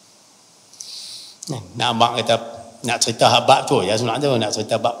 Nak abang kata nak cerita bab tu ya, sebenarnya nak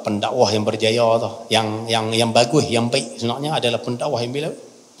cerita bab pendakwah yang berjaya tu, yang bagus, yang baik sebenarnya adalah pendakwah yang bila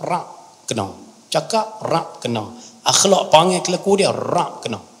rap kena cakap, rap kena akhlak, perangai kelaku dia rap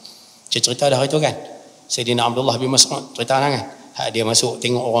kena. Cerita dah itu kan, Sayyidina Abdullah bin Mas'ud cerita kan, dia masuk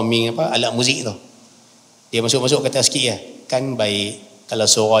tengok orang ming alat muzik tu, dia masuk kata sikit ya, kan baik kalau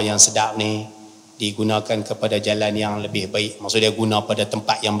suara yang sedap ni digunakan kepada jalan yang lebih baik, maksud dia guna pada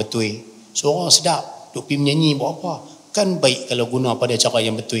tempat yang betul. Suara sedap, duk pergi menyanyi buat apa, kan baik kalau guna pada cara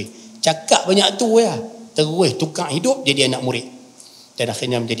yang betul. Cakap banyak tu ya, terus tukar hidup jadi anak murid dan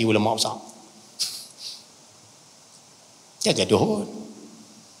akhirnya menjadi ulama besar. Dia gaduh pun,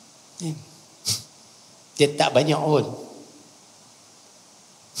 dia tak banyak pun.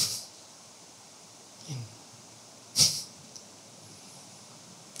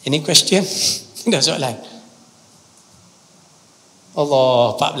 Ini question? Dah soalan.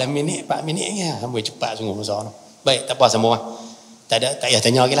 Allah, 14 minit ya. Sampai cepat sungguh masa tu. Baik, tak apa semua. Tak payah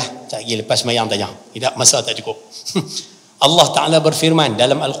tanya lagi lah. Tak lagi lepas semayang tanya. Tidak, masa tak cukup. Allah Ta'ala berfirman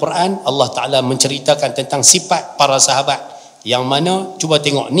dalam Al-Quran, Allah Ta'ala menceritakan tentang sifat para sahabat. Yang mana, cuba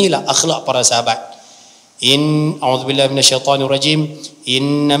tengok, inilah akhlak para sahabat. A'udzubillahi minasyaitanirrajim.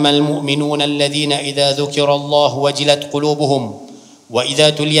 Innamal mu'minuna alladhina idza dzukirallahu wajilat qulubuhum wa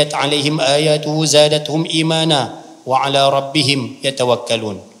idza tuliyat 'alaihim ayatuhu zadatuhum imana wa 'ala rabbihim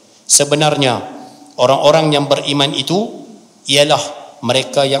yatawakkalun. Sebenarnya orang-orang yang beriman itu ialah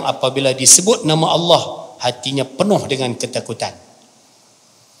mereka yang apabila disebut nama Allah hatinya penuh dengan ketakutan,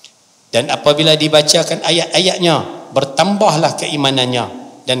 dan apabila dibacakan ayat-ayatnya bertambahlah keimanannya,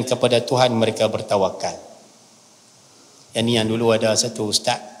 dan kepada Tuhan mereka bertawakal. Yang dulu ada satu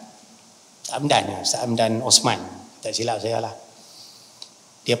Ustaz Hamdan Osman, tak silap saya lah,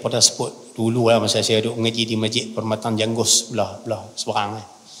 dia pernah sebut dulu lah masa saya duduk mengaji di Masjid Permatan Janggus belah sebarang.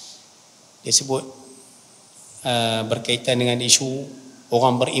 Dia sebut berkaitan dengan isu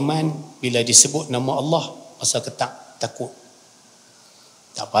orang beriman bila disebut nama Allah rasa takut.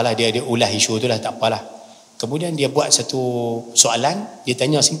 Tak apalah, dia ulah isu tu lah, tak apalah. Kemudian dia buat satu soalan, dia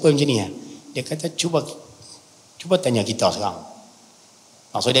tanya simple macam ni. Dia kata cuba tanya kita sekarang.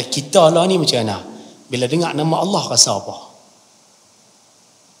 Maksudnya kita lah ni macam mana? Bila dengar nama Allah rasa apa?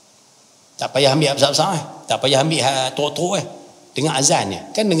 Tak payah ambil besar-besar tak payah ambil teruk-teruk dengar azan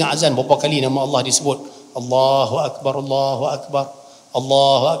kan, dengar azan berapa kali nama Allah disebut, Allahu Akbar, Allahu Akbar,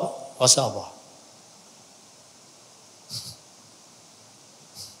 Allahu Akbar, rasa apa?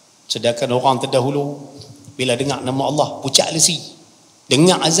 Sedangkan orang terdahulu bila dengar nama Allah pucat lesi,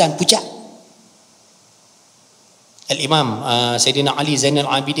 dengar azan pucat. Al-Imam Sayyidina Ali Zainal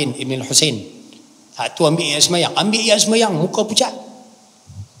Abidin Ibn Al-Husain tu ambil ayat semayang muka pucat.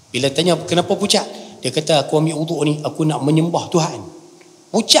 Bila tanya kenapa pucat, dia kata aku ambil wuduk ni, aku nak menyembah Tuhan.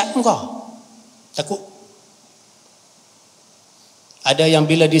 Pucat engkau, takut. Ada yang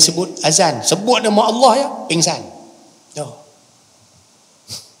bila disebut azan, sebut nama Allah ya, pingsan.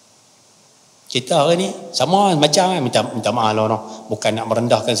 Kita hari ni sama macam minta maaf lah, bukan nak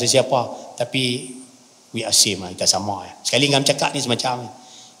merendahkan sesiapa, tapi we are same, kita sama. Sekali ngam cakap ni semacam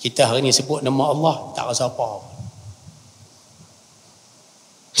kita hari ni sebut nama Allah tak rasa apa.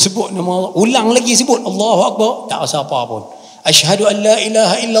 Sebut nama Allah, ulang lagi sebut Allahu Akbar, tak rasa apa pun. Asyhadu an la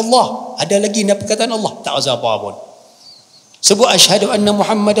ilaha illallah, ada lagi nak perkataan Allah, tak rasa apa pun. Sebut asyhadu anna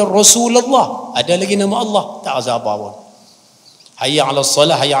Muhammadar Rasulullah, ada lagi nama Allah, tak rasa apa pun. Hayya 'alas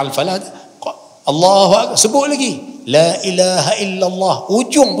salah, hayya 'alal falah, Allahu akbar, sebut lagi la ilaha illallah,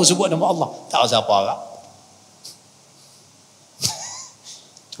 ujung pun sebut nama Allah, tak rasa apa agak.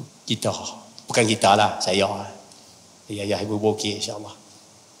 Kita, bukan kita lah, saya. Ya ibu okey insya-Allah.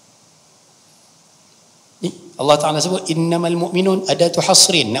 Ni Allah Taala sebut innamal mu'minun, adatu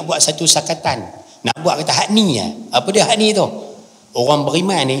hasrin, nak buat satu sakatan, nak buat kata hak ni ya. Apa dia hak ni tu? Orang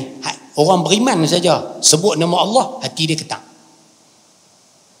beriman ni, orang beriman saja sebut nama Allah, hati dia ketak.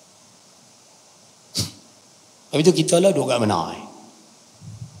 Habis tu kita lah duduk kat mana?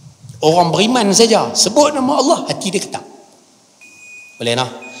 Orang beriman saja sebut nama Allah, hati dia ketak. Boleh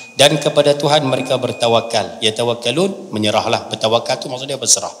nah? Dan kepada Tuhan mereka bertawakal. Yatawakkalun, menyerahlah. Bertawakal tu maksudnya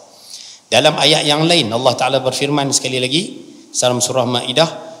berserah. Dalam ayat yang lain Allah Taala berfirman sekali lagi dalam surah Maidah,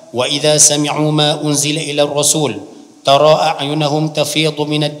 wa idza sami'u ma unzila ila ar-rasul tara a'yunahum tafidu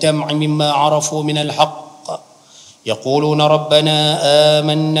minad dam'i mimma 'arafu minal haqq yaquluna rabbana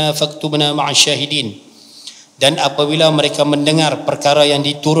amanna faktubna ma'asy syahidin. Dan apabila mereka mendengar perkara yang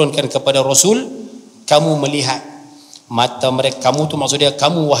diturunkan kepada Rasul, kamu melihat mata mereka, kamu tu maksudnya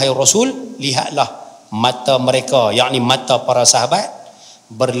kamu wahai Rasul, lihatlah mata mereka, yakni mata para sahabat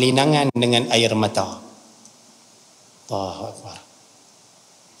berlinangan dengan air mata. Allahu Akbar.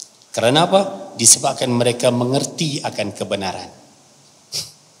 Kerana apa? Disebabkan mereka mengerti akan kebenaran.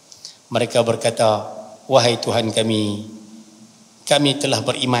 Mereka berkata, wahai Tuhan kami, kami telah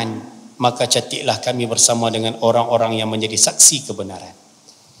beriman, maka catiklah kami bersama dengan orang-orang yang menjadi saksi kebenaran.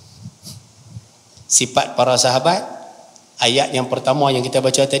 Sifat para sahabat, ayat yang pertama yang kita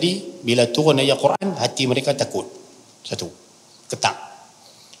baca tadi, bila turun ayat Quran, hati mereka takut. Satu, ketak.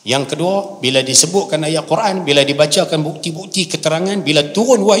 Yang kedua, bila disebutkan ayat Quran, bila dibacakan bukti-bukti keterangan, bila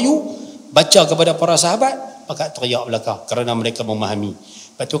turun wahyu, baca kepada para sahabat, maka teriak belaka kerana mereka memahami.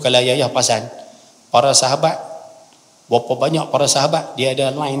 Lepas tu kalau ayah pasal, para sahabat, berapa banyak para sahabat, dia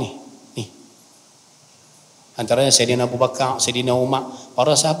ada line ni. Antaranya Sayyidina Abu Bakar, Sayyidina Umar,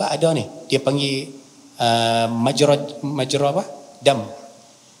 para sahabat ada ni. Dia panggil majra apa? Dam.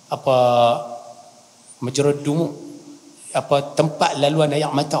 Apa majra dumu? Apa tempat laluan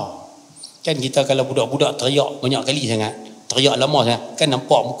air mata. Kan kita kalau budak-budak teriak banyak kali sangat, teriak lama sangat, kan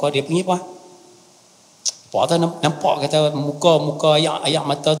nampak muka dia panggil apa? Apa tu nampak kata muka air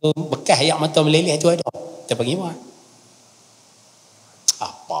mata tu, bekas air mata meleleh tu ada. Kita panggil apa?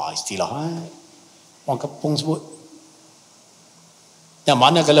 Apa istilah? Orang kampung sebut. Yang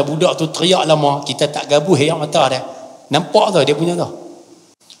mana kalau budak tu teriak lama, kita tak gabuh air mata dah. Nampak tu dia punya tu.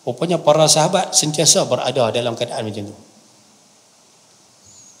 Rupanya para sahabat sentiasa berada dalam keadaan macam tu.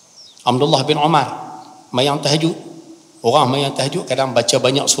 Abdullah bin Umar mayang tahajud. Orang mayang tahajud kadang baca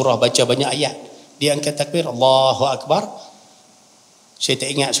banyak surah, baca banyak ayat. Dia angkat takbir, Allahu Akbar. Saya tak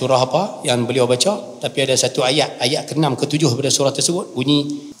ingat surah apa yang beliau baca, tapi ada satu ayat, ayat ke-6 ke-7 pada surah tersebut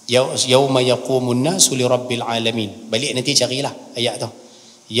bunyi yauma yaqumun nasu li rabbil alamin. Balik nanti carilah ayat tu.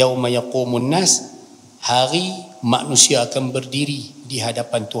 Yauma yaqumun nas, hari manusia akan berdiri di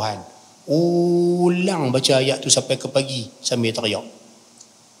hadapan Tuhan. Ulang baca ayat tu sampai ke pagi sambil teriak.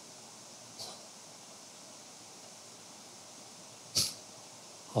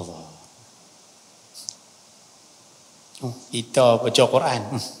 Allah. Kita baca Quran.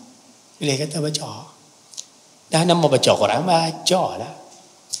 Boleh kata baca. Dah nama baca Quran, baca lah.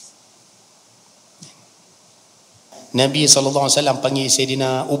 Nabi SAW panggil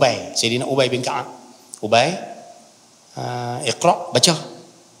Sayyidina Ubay bin Ka'ab. Ubay, iqra, baca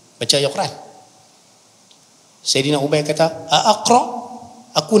ayat Quran. Sayyidina Ubay kata, aqra,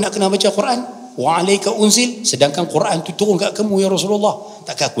 aku nak kena baca Quran. Wa alaika unzil, sedangkan Quran tu turun kat kamu ya Rasulullah.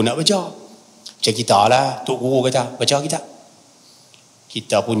 Takkan aku nak baca. Macam kita lah, Tok Guru kata, baca kitab.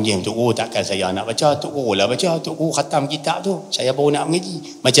 Kita pun diam, Tok Guru takkan saya nak baca, Tok Guru lah baca, Tok Guru khatam kitab tu, saya baru nak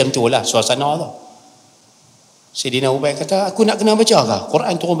mengaji. Macam tu lah suasana tu. Sayyidina Ubay kata, aku nak kena baca kah?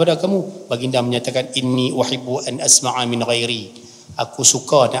 Quran turun pada kamu. Baginda menyatakan, inni uhibbu an asma'a min ghairi. Aku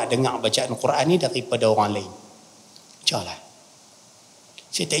suka nak dengar bacaan Quran ni daripada orang lain. Bacalah.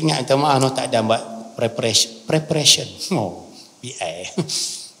 Saya tak ingat, minta maaf, tak ada buat preparation. BI.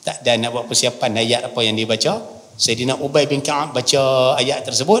 Tak ada nak buat persiapan ayat apa yang dia baca. Sayyidina Ubay bin Ka'ab baca ayat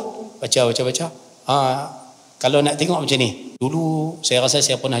tersebut, baca. Kalau nak tengok macam ni, dulu saya rasa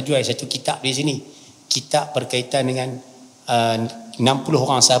saya pernah jual satu kitab di sini. Kitab berkaitan dengan 60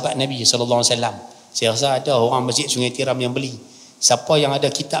 orang sahabat Nabi sallallahu alaihi wasallam. Saya rasa ada orang Masjid Sungai Tiram yang beli. Siapa yang ada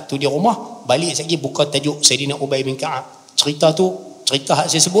kitab tu di rumah, balik sekali buka tajuk Sayyidina Ubay bin Ka'ab. Cerita hak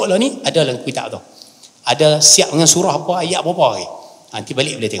saya sebut lah ni ada dalam kitab tu. Ada siap dengan surah apa, ayat apa lagi. Nanti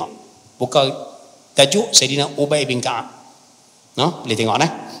balik boleh tengok. Buka tajuk Sayyidina Ubay bin Ka'ab. No, boleh tengok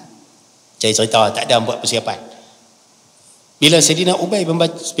nah. Cari cerita, tak ada buat persiapan. Bila Sayyidina Ubay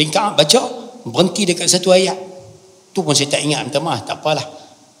bin Ka'ab baca, berhenti dekat satu ayat. Tu pun saya tak ingat, minta maaf, tak apalah.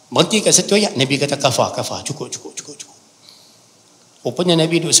 Berhenti dekat satu ayat, Nabi kata kafar, cukup. Rupanya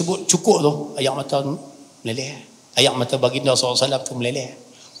Nabi duk sebut cukup tu, ayat mata meleleh. Ayat mata baginda SAW tu meleleh.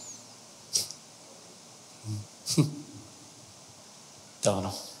 Tahu no.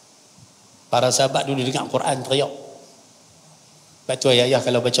 Para sahabat dulu dengar Quran teriak. Sebab tu ayah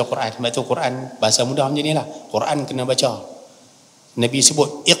kalau baca Quran, sebab tu Quran bahasa mudah macam ni lah. Quran kena baca. Nabi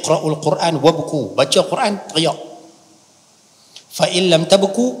sebut iqra'ul Quran wabku, baca Quran teriak. Fa in lam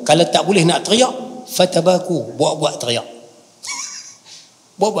tabku, kalau tak boleh nak teriak, fatabaku, buat teriak.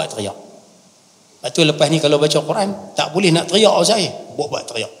 buat teriak. Sebab tu lepas ni kalau baca Quran tak boleh nak teriak saya, buat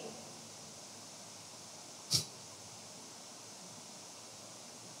teriak.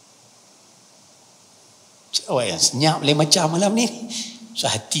 Awak yang senyap boleh macam malam ni.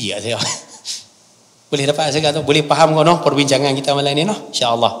 Sehati kat saya. Boleh dapat saya kata, boleh faham kau noh perbincangan kita malam ni noh.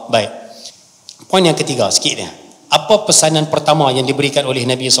 Insya-Allah. Baik. Poin yang ketiga sikit dia. Apa pesanan pertama yang diberikan oleh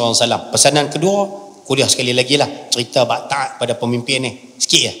Nabi SAW? Pesanan kedua, kuliah sekali lagi lah, cerita bab taat pada pemimpin ni.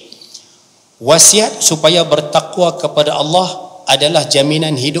 Sikit ya. Wasiat supaya bertakwa kepada Allah adalah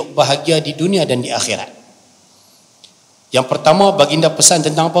jaminan hidup bahagia di dunia dan di akhirat. Yang pertama, baginda pesan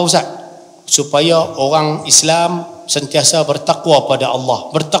tentang apa Ustaz? Supaya orang Islam sentiasa bertakwa pada Allah,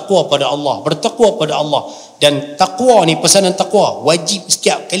 bertakwa pada Allah. Dan takwa ni, pesanan takwa wajib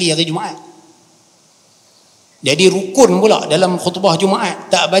setiap kali hari Jumaat. Jadi rukun pula dalam khutbah Jumaat.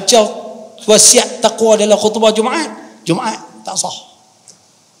 Tak baca wasiat takwa dalam khutbah Jumaat, Jumaat tak sah.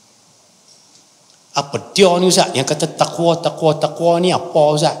 Apa dia ni Ustaz yang kata takwa ni apa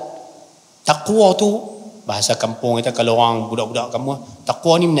Ustaz? Takwa tu bahasa kampung kita, kalau orang budak-budak kamu,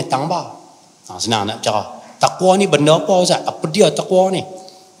 takwa ni menetang bah. Senang nak bicara. Takwa ni benda apa Ustaz? Apa dia takwa ni?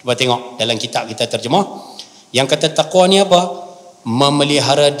 Cuba tengok dalam kitab kita terjemah. Yang kata takwa ni apa?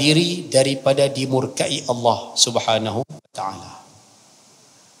 Memelihara diri daripada dimurkai Allah Subhanahu wa taala.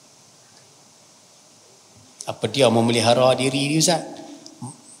 Apa dia memelihara diri ni Ustaz?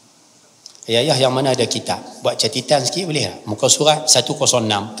 Ayah yang mana ada kitab, buat catatan sikit boleh tak? Muka surat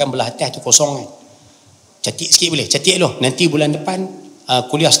 106, kan belah atas tu kosong kan. Catik sikit boleh? Catik dulu. Nanti bulan depan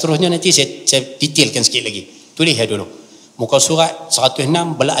kuliah seterusnya nanti saya detailkan sikit lagi. Tulis ya dulu. Muka surat 106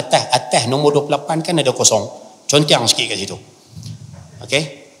 belah atas nombor 28 kan ada kosong. Contang sikit kat situ. Okey.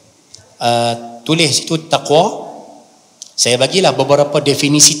 Tulis situ takwa. Saya bagilah beberapa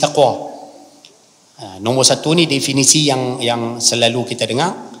definisi takwa. Nombor 1 ni definisi yang selalu kita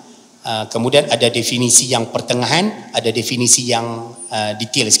dengar. Kemudian ada definisi yang pertengahan, ada definisi yang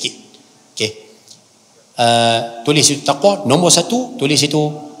detail sikit. Okey. Tulis itu takwa. Nombor 1 tulis itu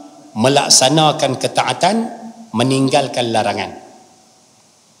melaksanakan ketaatan, meninggalkan larangan.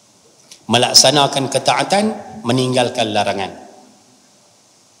 Melaksanakan ketaatan, meninggalkan larangan.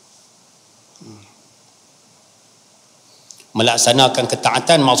 Melaksanakan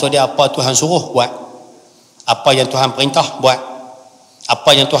ketaatan maksudnya apa Tuhan suruh buat, apa yang Tuhan perintah buat, apa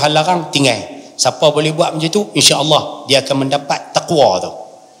yang Tuhan larang tinggal. Siapa boleh buat macam tu, insya-Allah dia akan mendapat takwa tu.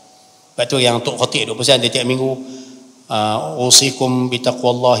 Sebab tu yang Tok Khatib duk pesan setiap minggu, usikum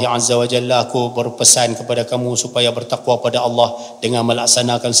bitaqwallahi azza wa jalla, aku berpesan kepada kamu supaya bertakwa pada Allah dengan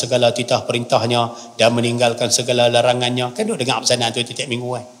melaksanakan segala titah perintahnya dan meninggalkan segala larangannya. Kan duk dengar pesanan tu setiap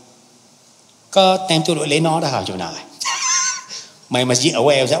minggu kan. Kau time tu duk lena dah macam mana kan? Main masjid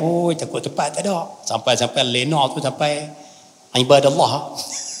awal Ustaz, takut tepat tak ada. Sampai lena tu sampai ibadah Allah.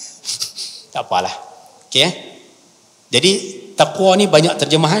 Tak apalah. Okey Jadi takwa ni banyak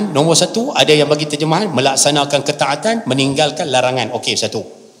terjemahan. Nombor 1 ada yang bagi terjemahan melaksanakan ketaatan, meninggalkan larangan. Okey, 1.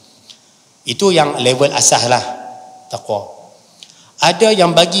 Itu yang level asas lah takwa. Ada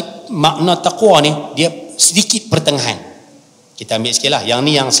yang bagi makna takwa ni dia sedikit pertengahan. Kita ambil sikit lah. Yang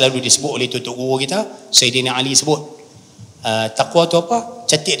ni yang selalu disebut oleh tutup guru kita, Sayyidina Ali sebut. Takwa tu apa?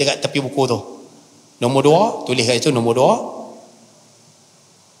 Catik dekat tepi buku tu. Nombor 2, tulis kat situ nombor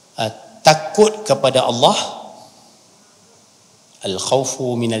 2. Takut kepada Allah.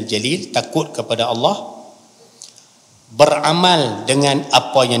 Al-khawfu minal jalil, takut kepada Allah. Beramal dengan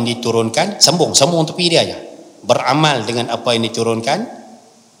apa yang diturunkan. Sambung tepi dia aja. Beramal dengan apa yang diturunkan.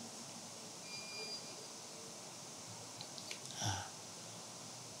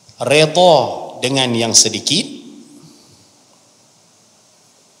 Redha dengan yang sedikit.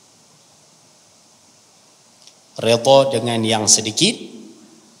 Redha dengan yang sedikit.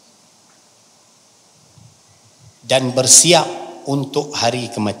 Dan bersiap untuk hari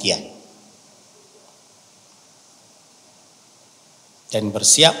kematian. dan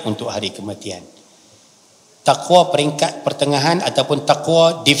bersiap untuk hari kematian. Takwa peringkat pertengahan ataupun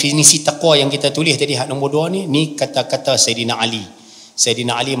takwa, definisi takwa yang kita tulis tadi hak nombor 2 ni kata-kata Sayyidina Ali.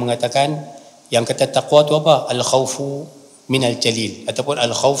 Sayyidina Ali mengatakan yang kata takwa tu apa? Al-khawfu minal jalil ataupun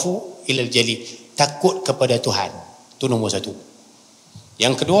al-khawfu ilal jalil, takut kepada Tuhan. Itu nombor 1.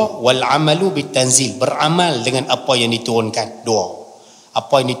 Yang kedua, wal amalu bitanzil, beramal dengan apa yang diturunkan. 2.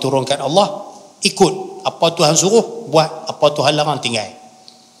 Apa yang diturunkan Allah ikut, apa Tuhan suruh buat, apa Tuhan larang tinggal.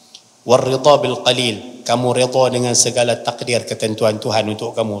 War ridha bil qalil, kamu redha dengan segala takdir ketentuan Tuhan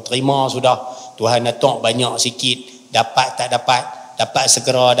untuk kamu. Terima sudah, Tuhan atok banyak sikit, dapat tak dapat, dapat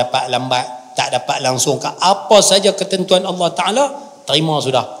segera, dapat lambat, tak dapat langsung, apa saja ketentuan Allah Ta'ala, terima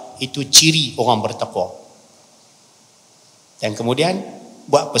sudah. Itu ciri orang bertakwa. Dan kemudian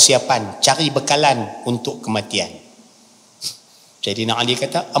buat persiapan, cari bekalan untuk kematian. Jadi Nabi Ali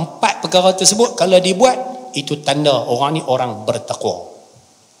kata 4 perkara tersebut kalau dibuat, itu tanda orang ni orang bertakwa.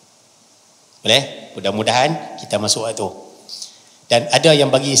 Boleh? Mudah-mudahan kita masuk waktu. Dan ada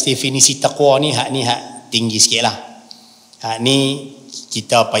yang bagi definisi takwa ni hak tinggi sikit lah. Hak ni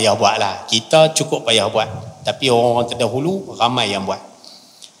kita payah buat lah. Kita cukup payah buat. Tapi orang-orang terdahulu ramai yang buat.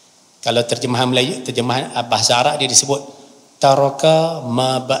 Kalau terjemahan Melayu, terjemahan bahasa Arab dia disebut taraka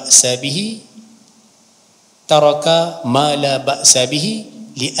ma ba'sa bihi, taraka ma la ba'sa bihi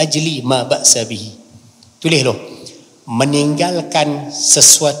li ajli ma ba'sa bihi. Tulis loh. Meninggalkan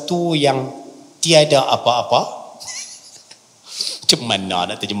sesuatu yang tiada apa-apa. Macam mana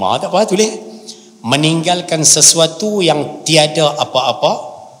nak terjemah, tak apa, tulis. Meninggalkan sesuatu yang tiada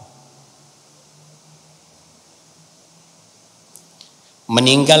apa-apa,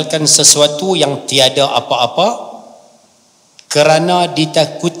 meninggalkan sesuatu yang tiada apa-apa kerana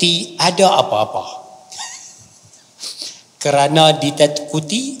ditakuti ada apa-apa. Kerana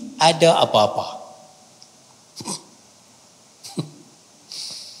ditakuti ada apa-apa.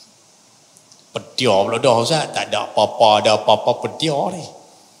 Pedia pula dah Ustaz, tak ada apa-apa, ada apa-apa, pedia ni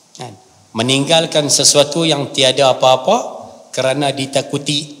kan? Meninggalkan sesuatu yang tiada apa-apa kerana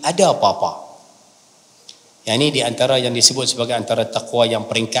ditakuti ada apa-apa. Yang ini di antara yang disebut sebagai antara takwa yang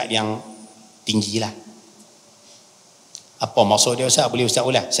peringkat yang tinggi lah. Apa maksud dia Ustaz? Boleh Ustaz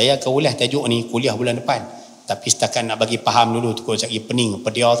ulas? Saya akan ulas tajuk ni kuliah bulan depan, tapi setakat nak bagi faham dulu tu, sekali pening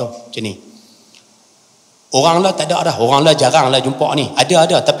pedia tu macam ni. Orang lah tak ada dah, orang lah jarang lah jumpa ni.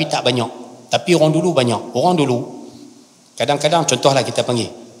 Ada tapi tak banyak. Tapi orang dulu banyak. Orang dulu kadang-kadang contohlah kita panggil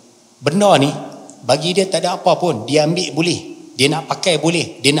benda ni, bagi dia tak ada apa pun, dia ambil boleh, dia nak pakai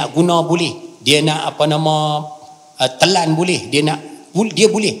boleh, dia nak guna boleh, dia nak telan boleh, dia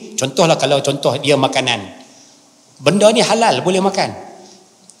boleh. Contohlah kalau contoh dia makanan, benda ni halal boleh makan,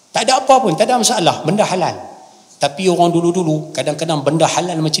 tak ada apa pun, tak ada masalah, benda halal. Tapi orang dulu-dulu kadang-kadang benda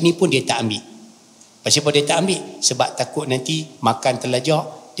halal macam ni pun dia tak ambil. Pasal apa dia tak ambil? Sebab takut nanti makan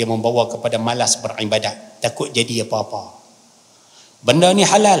terlajak, dia membawa kepada malas beribadat, takut jadi apa-apa. Benda ni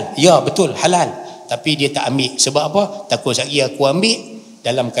halal, ya betul halal, tapi dia tak ambil. Sebab apa? Takut sekali aku ambil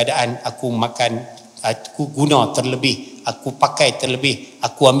dalam keadaan aku makan, aku guna terlebih, aku pakai terlebih,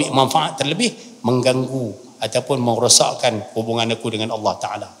 aku ambil manfaat terlebih, mengganggu ataupun merosakkan hubungan aku dengan Allah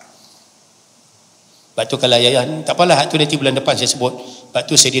Ta'ala. Sebab tu kalau tak apalah, tu nanti bulan depan saya sebut. Sebab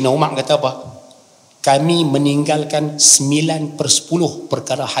tu Sayyidina Umar kata apa? Kami meninggalkan 9/10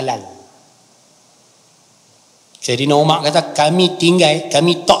 perkara halal. Sayyidina Umar kata kami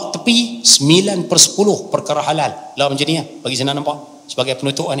tak tepi 9/10 perkara halal. Lah macam ni bagi senang nampak sebagai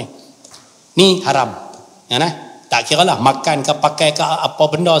penutup ni. Ni haram. Ya, tak kira lah makan ke pakai ke apa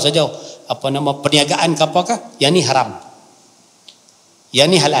benda saja, perniagaan ke apakah, yang ni haram. Yang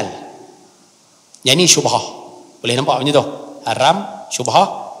ni halal. Yang ni syubhah. Boleh nampak macam tu? Haram, syubhah,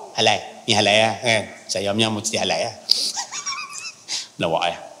 halal. Ni halal ya kan? Saya punya mesti halal ya. Melawak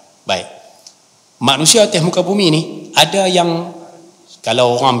ya. Baik. Manusia atas muka bumi ni ada yang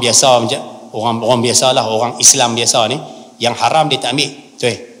kalau orang biasa macam orang biasalah, orang Islam biasa ni, yang haram dia tak ambil.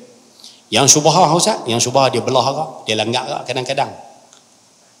 Betul. Yang syubhah Ustaz, yang syubhah dia belah agak, dia langgak agak kadang-kadang.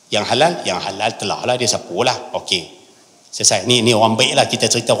 Yang halal telah lah dia sapulah. Okey. Selesai. Ni orang baik lah, kita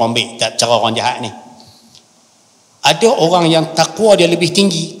cerita orang baik, tak cara orang jahat ni. Ada orang yang takwa dia lebih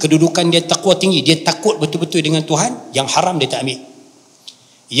tinggi, kedudukan dia takwa tinggi, dia takut betul-betul dengan Tuhan, yang haram dia tak ambil.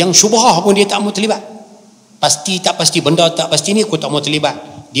 Yang syubhah pun dia tak mau terlibat. Pasti tak pasti, benda tak pasti ni aku tak mau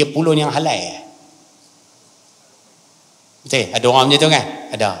terlibat. Dia pulun yang halal. Betul? Ada orang macam tu kan?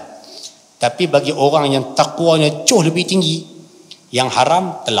 Ada. Tapi bagi orang yang takwanya jauh lebih tinggi, yang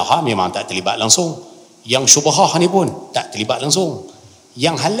haram telah memang tak terlibat langsung. Yang syubhah ni pun tak terlibat langsung.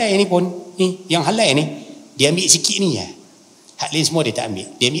 Yang halal ni pun, yang halal ni dia ambil sikit ni ya. Hak lain semua dia tak ambil.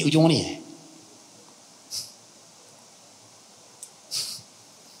 Dia ambil ujung ni ya.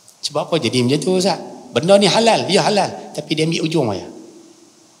 Sebab apa jadi macam tu Ustaz? Benda ni halal, ya halal, tapi dia ambil ujung aja.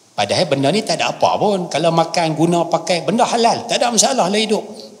 Padahal benda ni tak ada apa pun. Kalau makan, guna, pakai, benda halal, tak ada masalah lah hidup.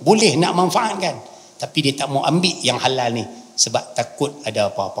 Boleh nak manfaatkan. Tapi dia tak mau ambil yang halal ni sebab takut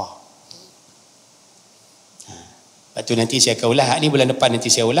ada apa-apa. Lepas tu nanti saya akan ulas, ni bulan depan nanti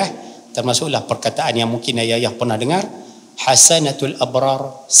saya ulas, termasuklah perkataan yang mungkin ayah-ayah pernah dengar, hasanatul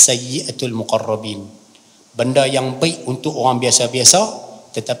abrar sayyiatul muqarrabin. Benda yang baik untuk orang biasa-biasa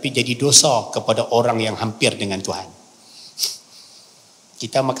tetapi jadi dosa kepada orang yang hampir dengan Tuhan.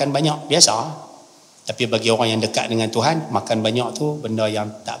 Kita makan banyak biasa, tapi bagi orang yang dekat dengan Tuhan, makan banyak tu benda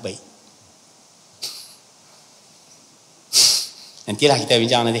yang tak baik. Nantilah kita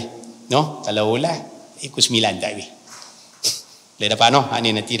bincang nanti. No, kalau ulas ikut 9 tak habis. Boleh dapat no?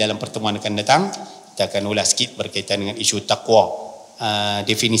 Ini nanti dalam pertemuan akan datang kita akan ulas sikit berkaitan dengan isu takwa,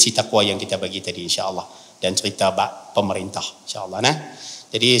 definisi takwa yang kita bagi tadi insya-Allah, dan cerita bab pemerintah insya-Allah nah.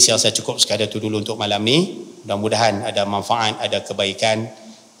 Jadi saya rasa cukup sekadar itu dulu untuk malam ni. Mudah-mudahan ada manfaat, ada kebaikan,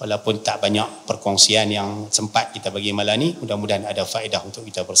 walaupun tak banyak perkongsian yang sempat kita bagi malam ni, mudah-mudahan ada faedah untuk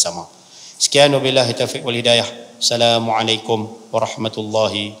kita bersama. Sekian, wabillahi taufiq wal hidayah. Assalamualaikum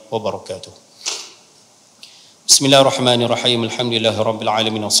warahmatullahi wabarakatuh. Bismillahirrahmanirrahim. Alhamdulillahirabbil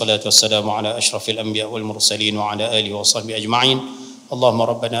alamin wassalatu wassalamu ala asyrafil anbiya wal mursalin wa ala alihi wa sahbihi ajma'in. Allahumma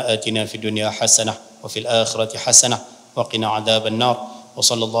rabbana atina fid dunya hasanah wa fil akhirati hasanah wa qina adzaban nar. Wa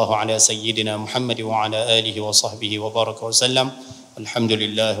sallallahu ala sayyidina Muhammad wa ala alihi wa sahbihi wa baraka wa sallam.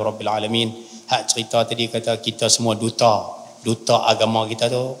 Alhamdulillahirabbil alamin. Hak cerita tadi kata kita semua duta agama kita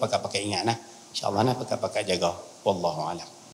tu, pakai ingat nah. Insya-Allah nah pakai jaga. Wallahu a'lam.